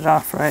to cut it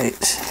off right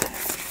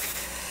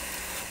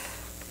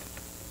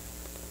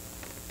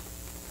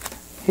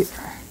here.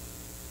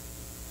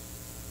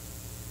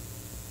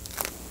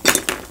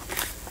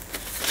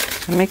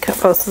 Let me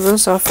cut both of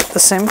those off at the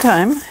same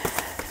time.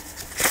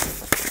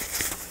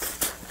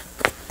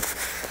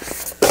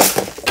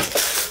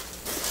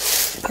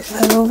 Put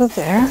that over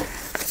there.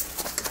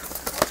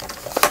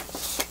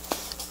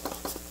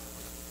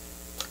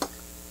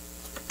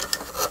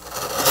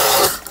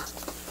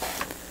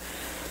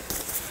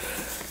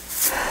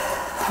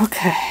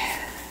 Okay,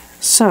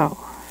 so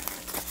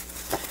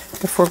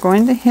if we're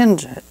going to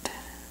hinge it,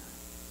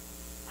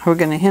 are we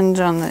going to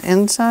hinge on the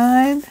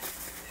inside,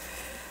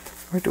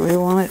 or do we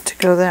want it to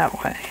go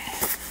that way?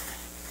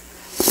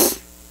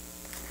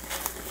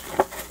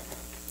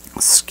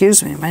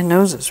 Excuse me, my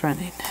nose is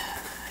running.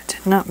 I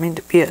did not mean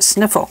to be a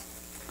sniffle,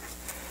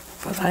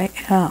 but I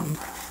am.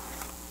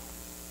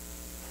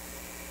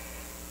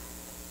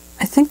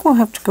 I think we'll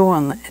have to go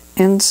on the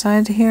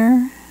inside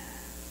here.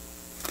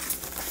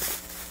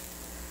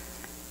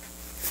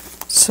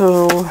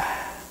 So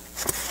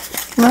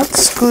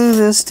let's glue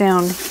this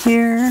down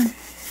here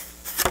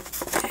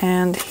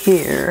and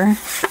here.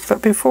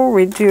 But before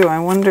we do, I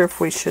wonder if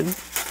we should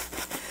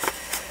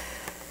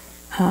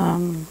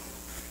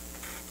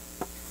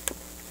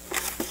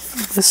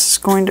this is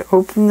going to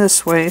open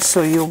this way,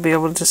 so you'll be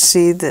able to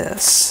see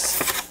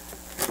this.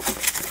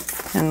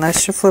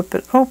 Unless you flip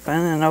it open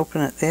and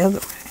open it the other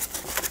way.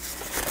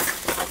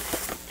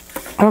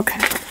 Okay.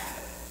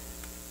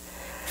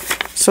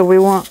 So we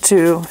want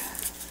to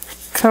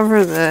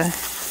cover the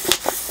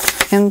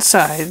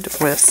inside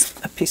with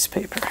a piece of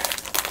paper.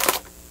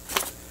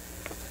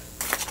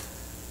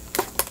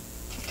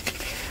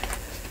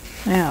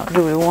 Now,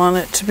 do we want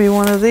it to be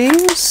one of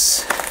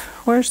these?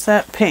 Where's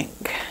that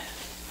pink?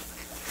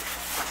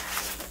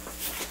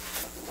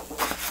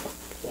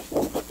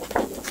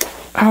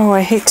 Oh,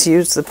 I hate to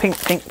use the pink,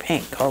 pink,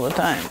 pink all the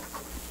time.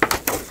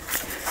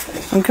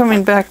 I'm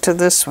coming back to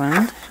this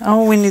one.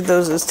 Oh, we need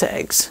those as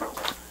tags.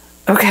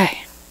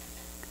 Okay.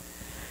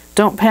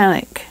 Don't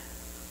panic.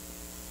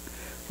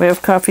 We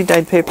have coffee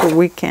dyed paper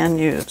we can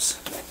use.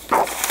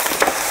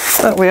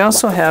 But we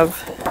also have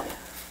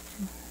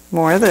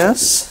more of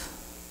this.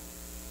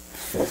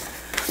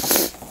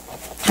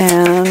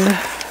 And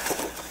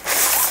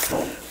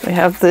we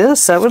have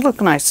this. That would look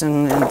nice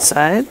in the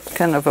inside.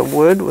 Kind of a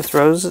wood with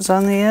roses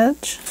on the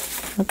edge.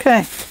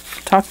 Okay.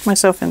 Talked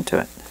myself into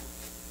it.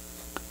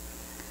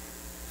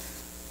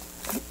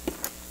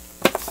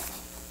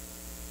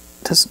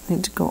 Doesn't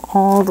need to go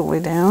all the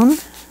way down.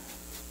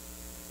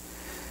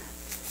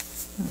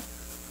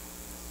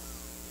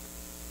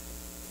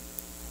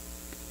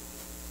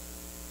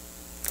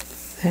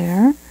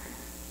 There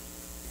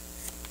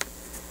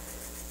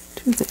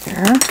to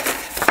there.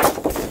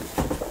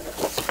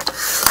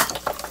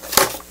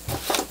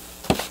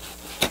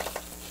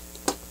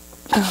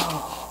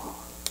 Oh,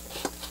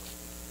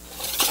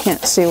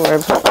 can't see where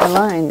I put my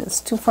line.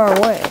 It's too far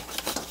away.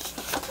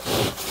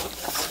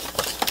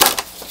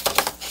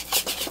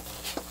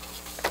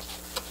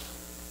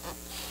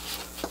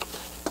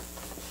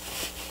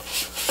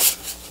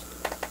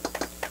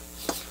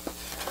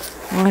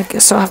 Well, I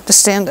guess I'll have to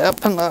stand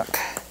up and look.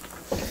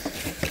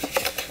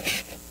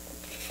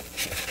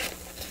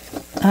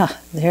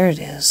 Ah, there it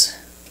is.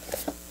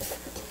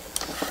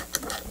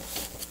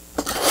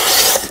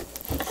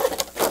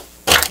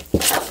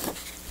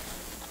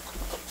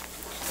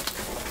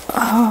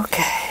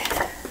 Okay.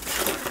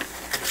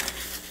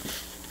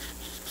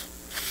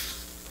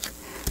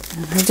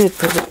 And I did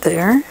put it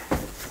there.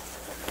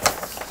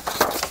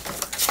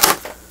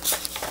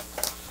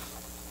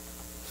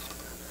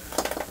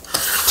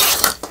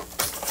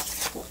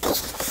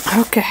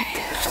 Okay.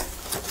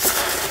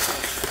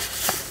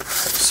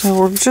 So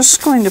we're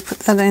just going to put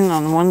that in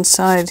on one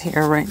side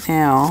here right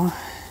now,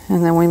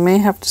 and then we may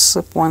have to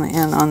slip one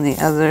in on the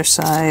other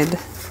side.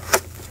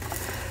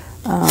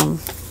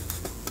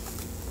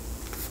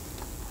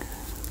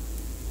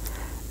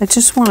 I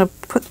just want to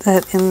put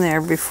that in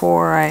there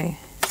before I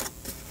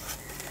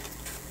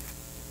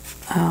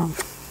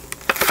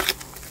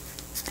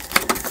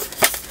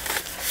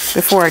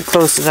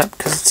close it up,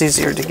 because it's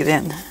easier to get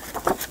in.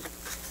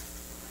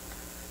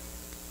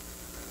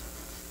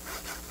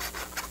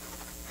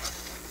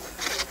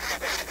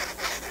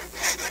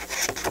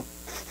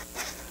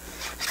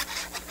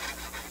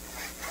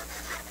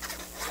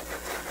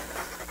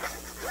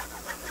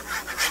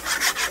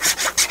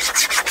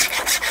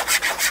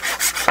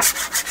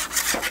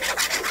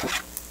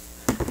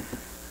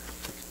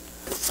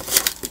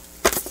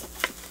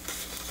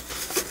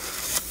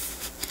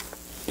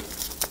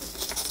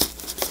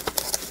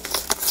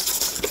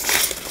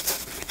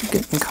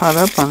 getting caught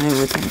up on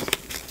everything.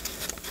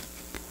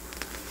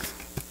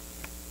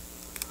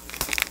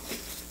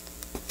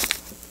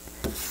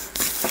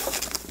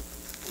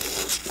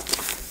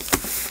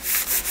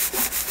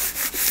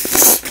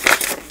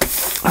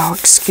 Oh,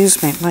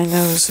 excuse me, my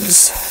nose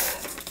is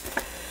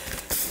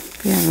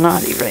being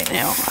naughty right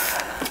now.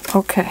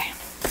 Okay.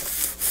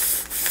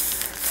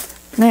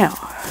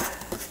 Now,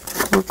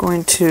 we're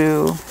going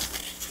to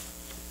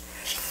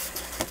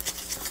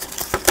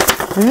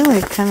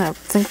really kind of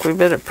think we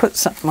better put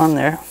something on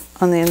there,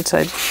 on the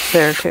inside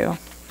there too.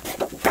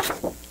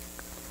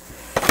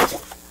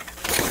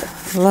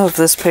 Love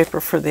this paper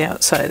for the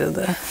outside of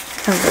the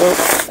envelope.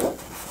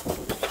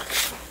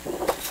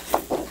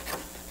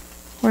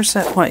 Where's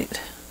that white?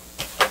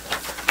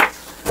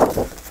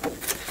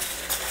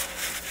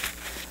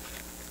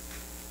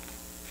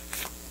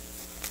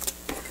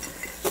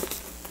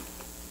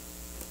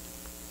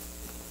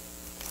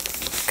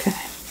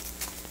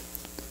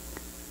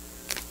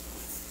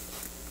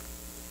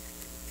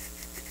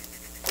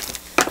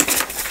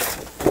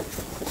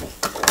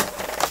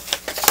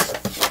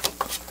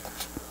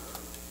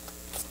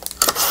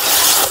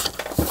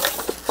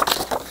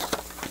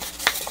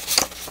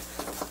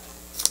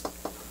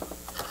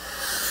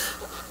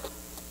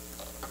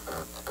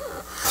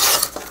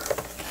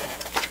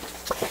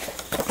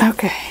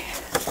 Okay,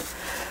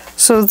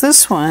 so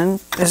this one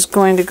is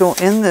going to go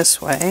in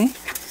this way,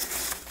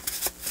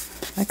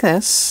 like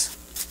this.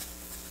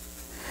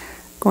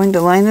 Going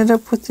to line it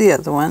up with the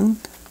other one,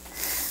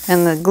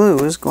 and the glue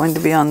is going to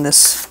be on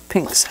this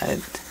pink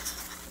side.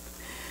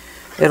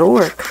 It'll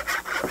work.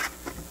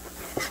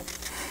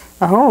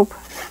 I hope.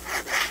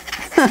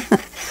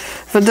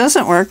 If it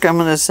doesn't work, I'm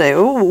going to say,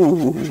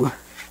 ooh,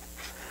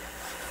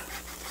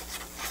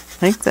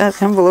 make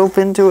that envelope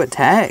into a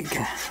tag.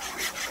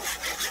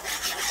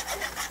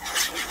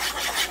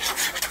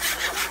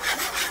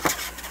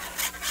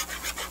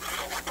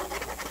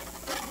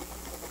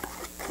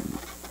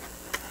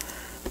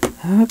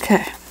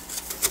 Okay,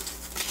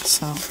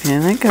 so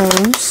in it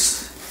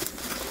goes.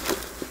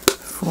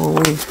 Before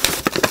we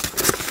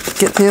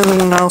get the other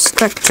one all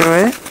stuck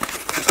to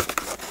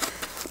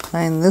it,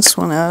 line this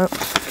one up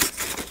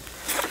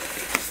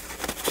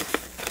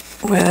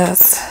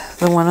with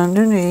the one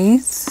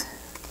underneath.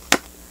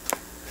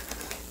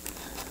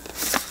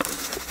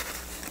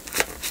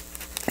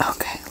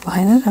 Okay,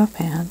 line it up,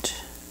 Ange.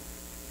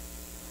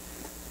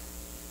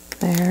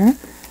 There,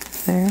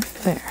 there,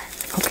 there.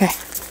 Okay,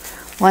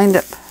 lined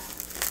up.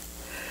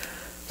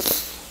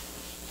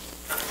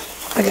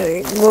 I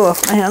gotta get glue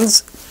off my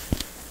hands.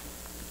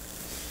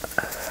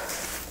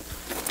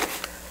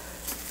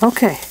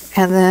 Okay,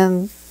 and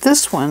then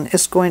this one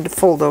is going to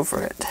fold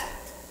over it.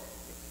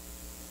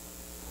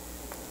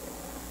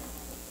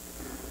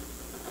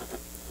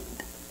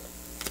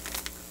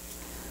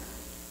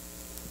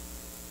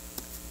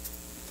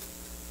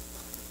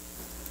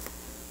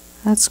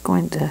 That's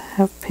going to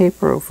have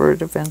paper over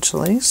it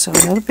eventually, so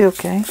that'll be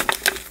okay.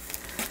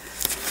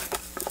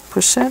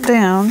 Push that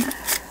down.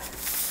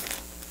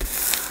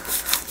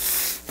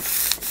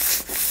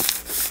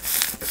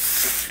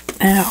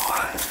 Now,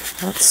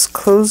 let's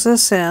close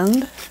this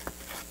end.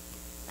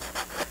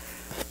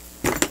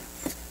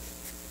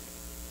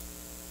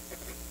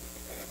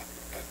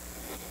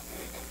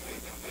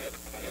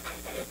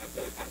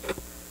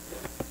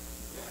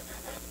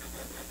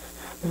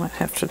 Might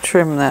have to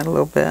trim that a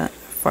little bit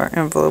if our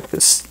envelope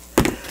is,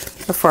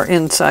 if our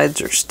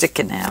insides are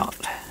sticking out.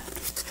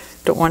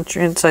 Don't want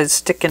your insides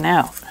sticking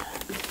out.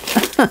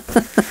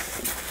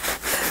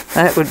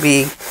 That would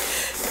be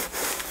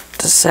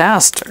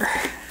disaster.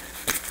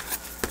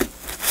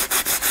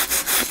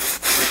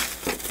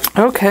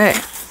 Okay,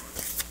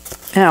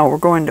 now we're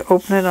going to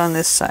open it on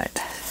this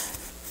side.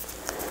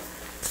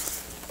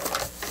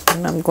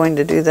 And I'm going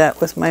to do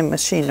that with my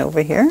machine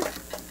over here.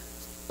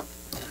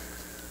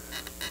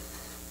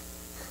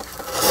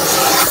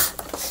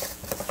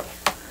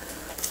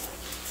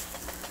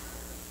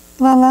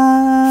 La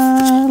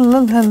la, la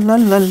la la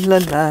la la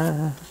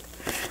la.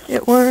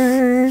 It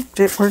worked,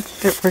 it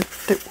worked, it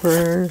worked, it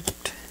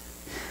worked.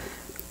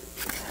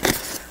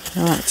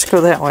 Now let's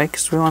go that way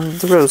because we wanted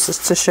the roses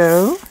to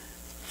show.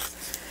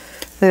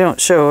 They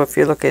don't show if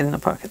you look in the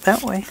pocket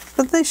that way,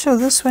 but they show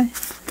this way.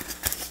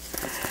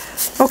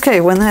 Okay,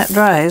 when that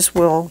dries,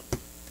 we'll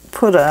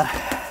put a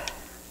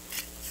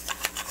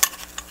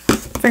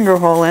finger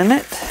hole in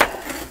it.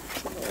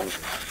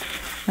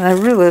 And I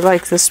really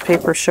like this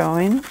paper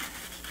showing.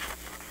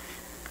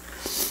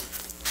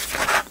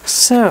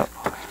 So,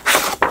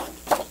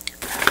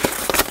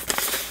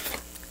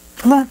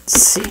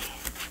 let's see.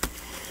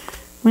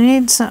 We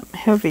need something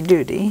heavy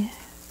duty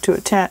to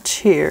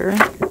attach here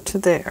to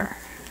there.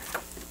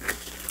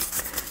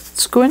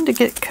 It's going to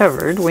get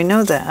covered, we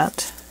know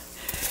that,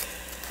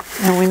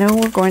 and we know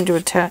we're going to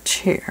attach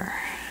here.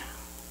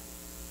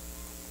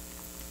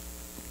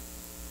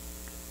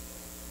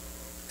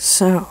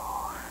 So,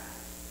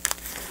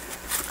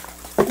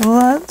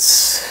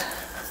 let's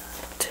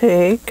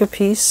take a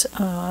piece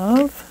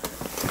of,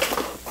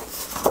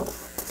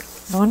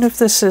 I wonder if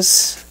this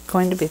is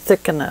going to be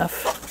thick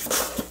enough.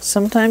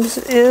 Sometimes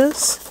it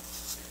is,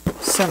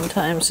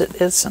 sometimes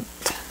it isn't.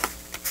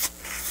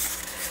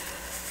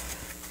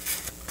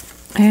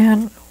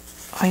 And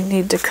I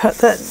need to cut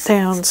that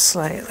down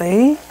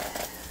slightly.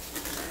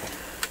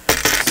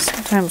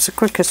 Sometimes the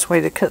quickest way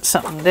to cut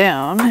something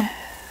down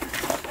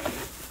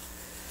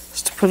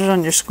is to put it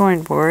on your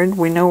scoring board.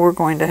 We know we're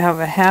going to have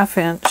a 1/2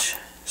 inch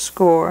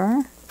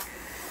score,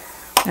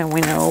 and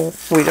we know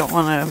we don't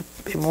want to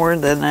be more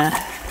than a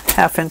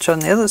 1/2 inch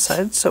on the other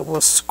side, so we'll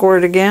score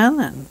it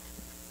again and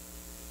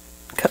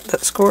cut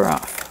that score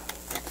off.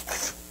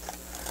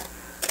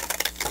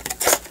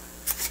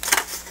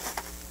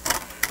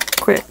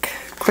 Quick,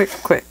 quick,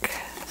 quick.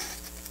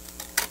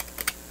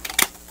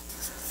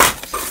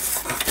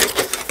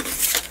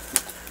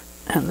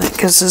 And that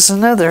gives us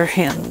another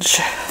hinge.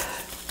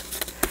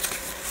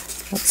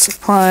 Let's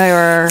apply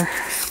our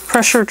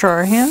pressure to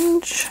our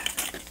hinge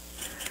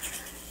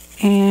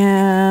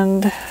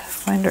and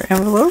find our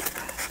envelope.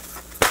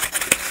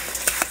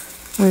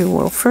 We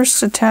will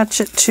first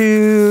attach it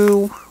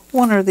to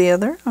one or the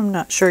other. I'm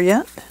not sure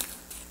yet.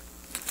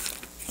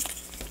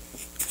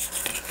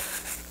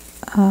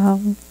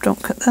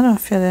 Don't cut that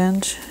off yet,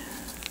 Ange.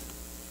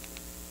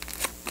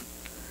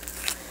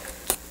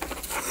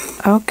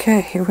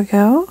 Okay, here we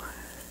go.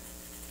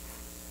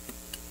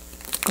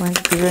 Going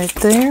to be right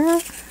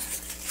there.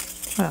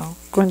 Well,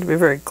 going to be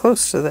very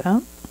close to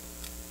that.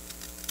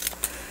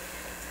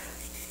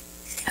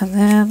 And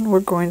then we're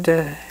going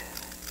to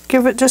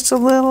give it just a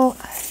little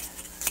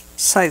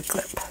side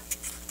clip.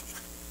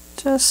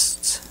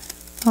 Just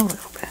a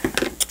little bit.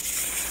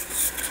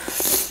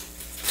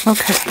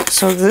 Okay,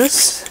 so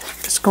this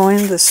is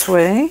going this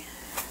way.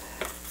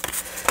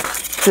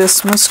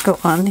 This must go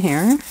on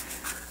here,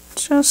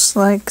 just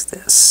like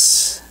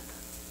this.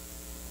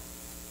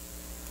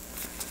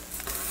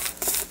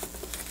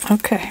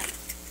 Okay.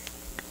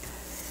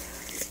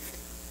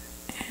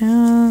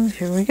 And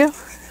here we go.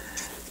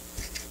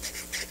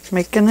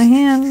 Making a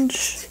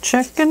hinge,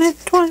 checking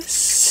it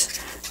twice.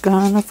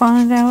 Gonna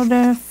find out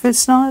if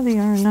it's naughty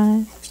or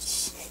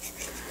nice.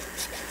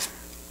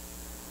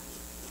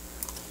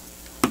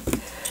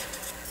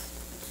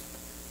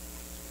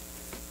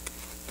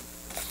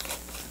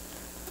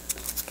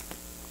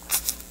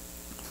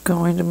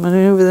 Going to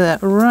maneuver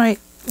that right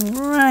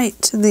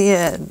to the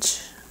edge,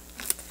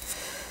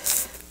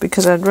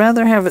 because I'd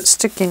rather have it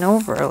sticking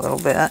over a little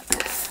bit.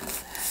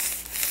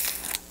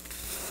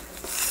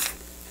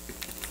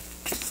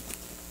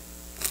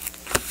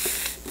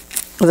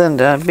 Than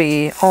to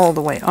be all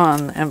the way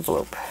on the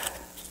envelope.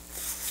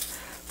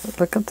 But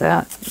look at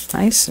that,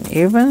 nice and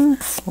even.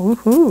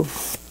 Woohoo!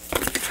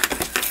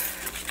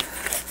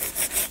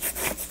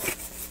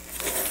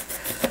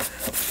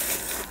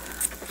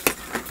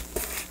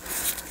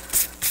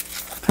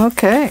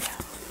 Okay.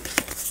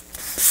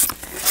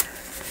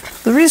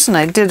 The reason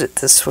I did it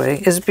this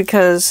way is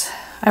because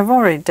I've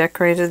already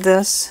decorated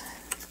this.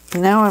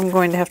 Now I'm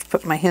going to have to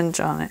put my hinge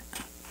on it.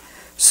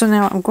 So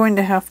now I'm going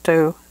to have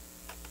to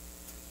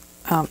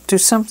do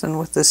something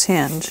with this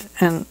hinge,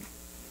 and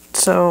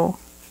so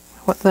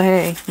what the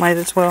hey, might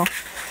as well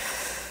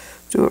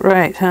do it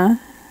right, huh?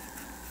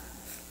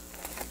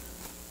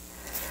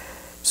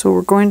 So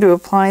we're going to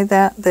apply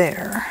that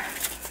there.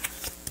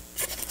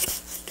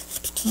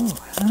 Oh,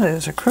 that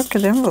is a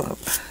crooked envelope.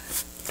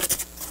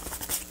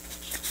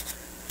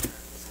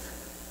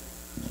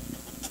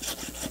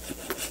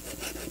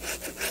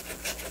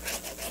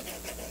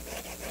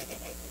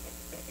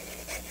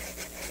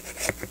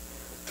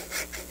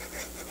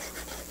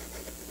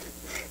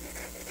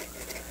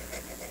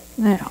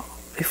 Now,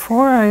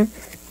 before I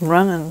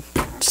run and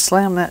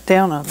slam that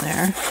down on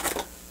there,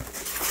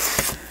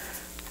 I'm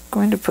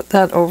going to put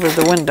that over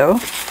the window.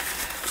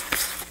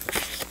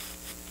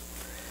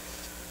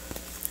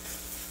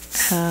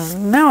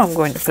 And now I'm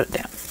going to put it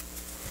down.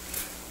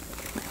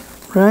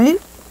 Right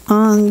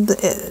on the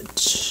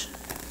edge.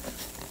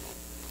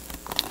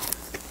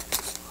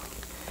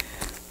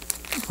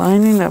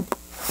 Lining up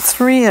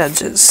 3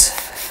 edges.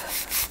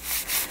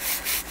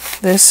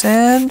 This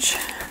edge,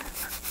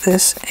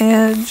 this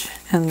edge,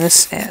 and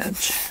this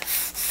edge.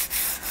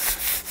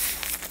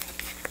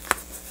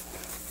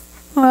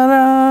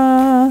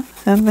 Ta-da!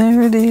 And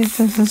there it is.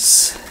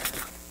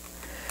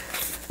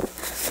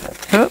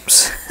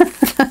 Oops.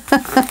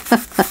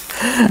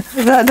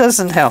 That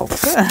doesn't help.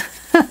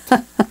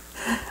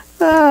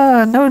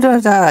 Oh, no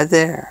da-da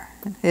there.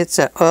 It's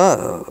a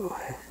oh.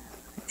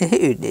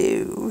 Ew,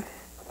 no.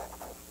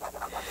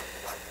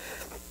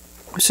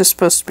 It's just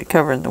supposed to be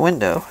covering the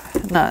window,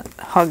 not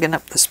hogging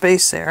up the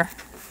space there.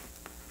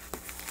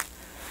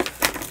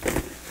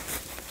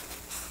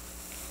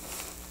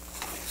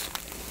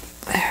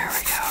 There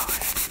we go.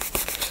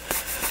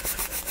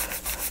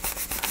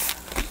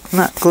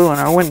 Not gluing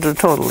our window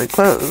totally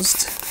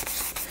closed.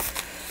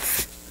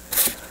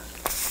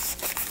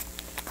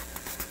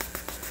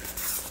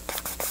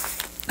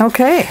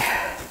 Okay.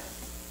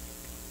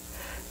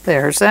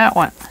 There's that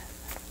one.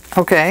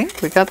 Okay,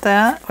 we got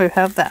that. We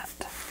have that.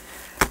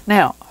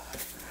 Now,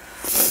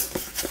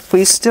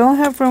 we still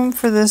have room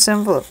for this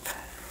envelope.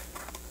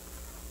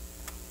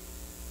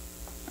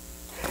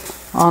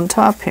 on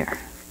top here.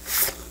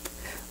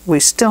 We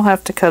still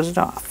have to cut it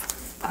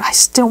off. But I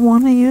still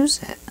want to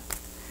use it.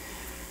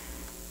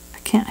 I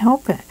can't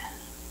help it.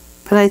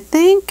 But I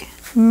think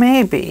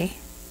maybe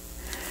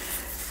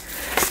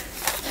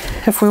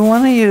if we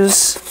want to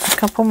use a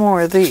couple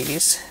more of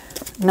these,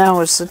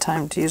 now is the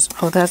time to use.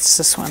 Oh, that's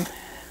this one.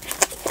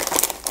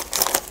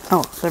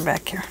 Oh, they're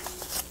back here.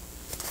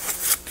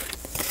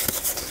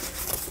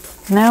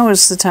 Now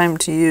is the time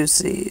to use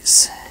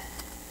these.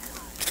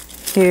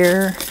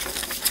 Here.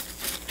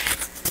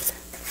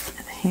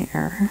 And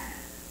here.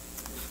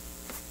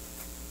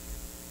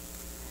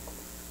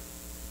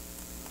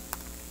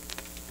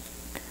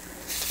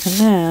 And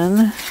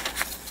then,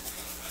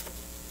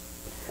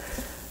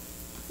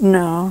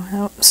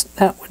 no,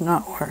 that would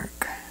not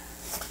work.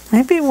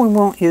 Maybe we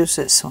won't use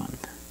this one.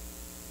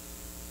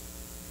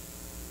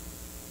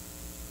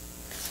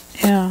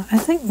 Yeah, I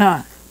think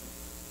not.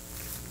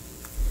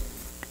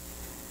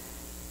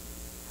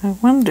 I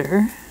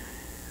wonder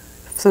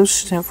if those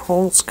should have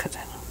holes cut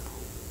in them.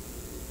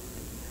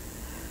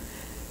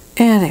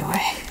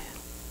 Anyway,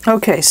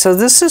 okay, so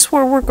this is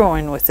where we're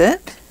going with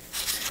it.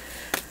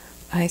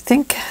 I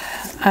think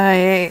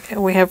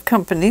we have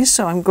company,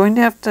 so I'm going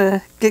to have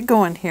to get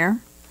going here.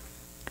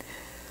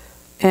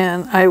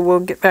 And I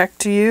will get back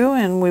to you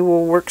and we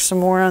will work some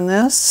more on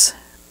this.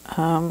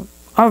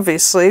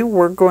 Obviously,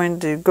 we're going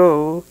to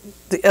go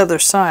the other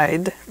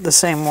side the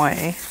same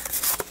way.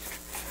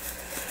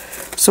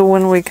 So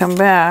when we come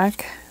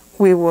back,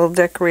 we will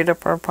decorate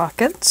up our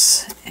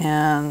pockets,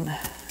 and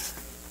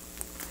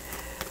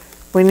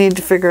we need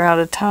to figure out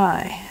a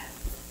tie.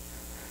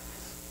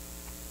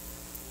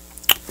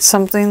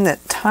 Something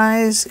that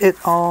ties it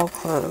all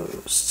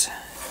closed.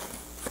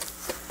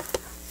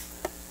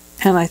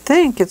 And I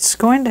think it's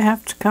going to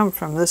have to come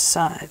from this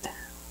side.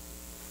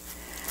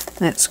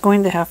 And it's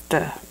going to have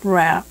to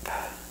wrap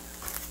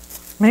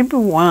maybe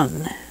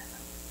one.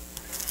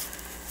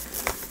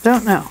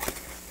 Don't know.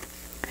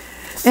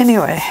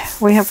 Anyway,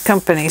 we have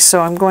company,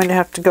 so I'm going to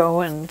have to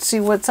go and see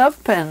what's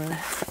up and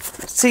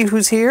see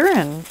who's here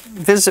and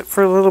visit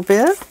for a little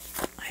bit.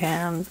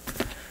 And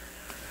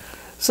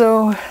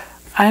so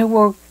I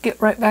will get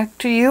right back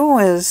to you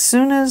as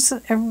soon as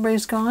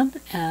everybody's gone,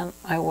 and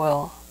I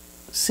will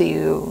see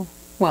you,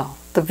 well,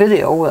 the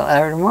video will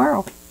air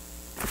tomorrow.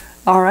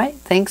 Alright,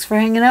 thanks for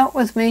hanging out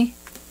with me.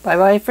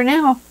 Bye-bye for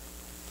now.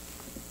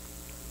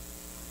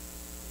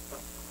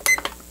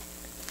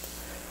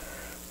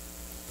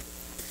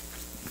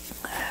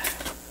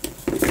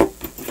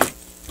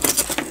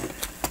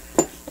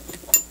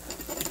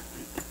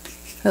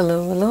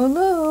 Hello, hello,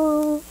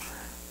 hello.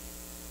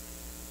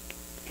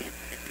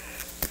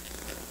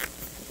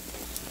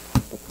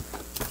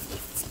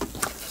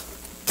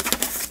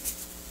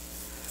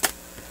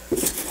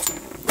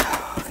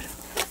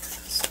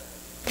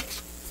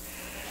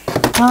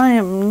 I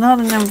am not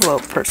an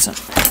envelope person.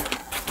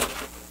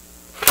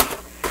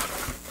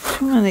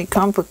 Too many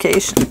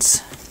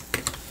complications.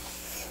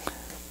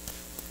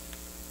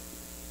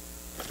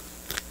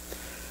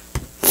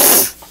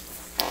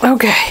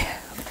 Okay.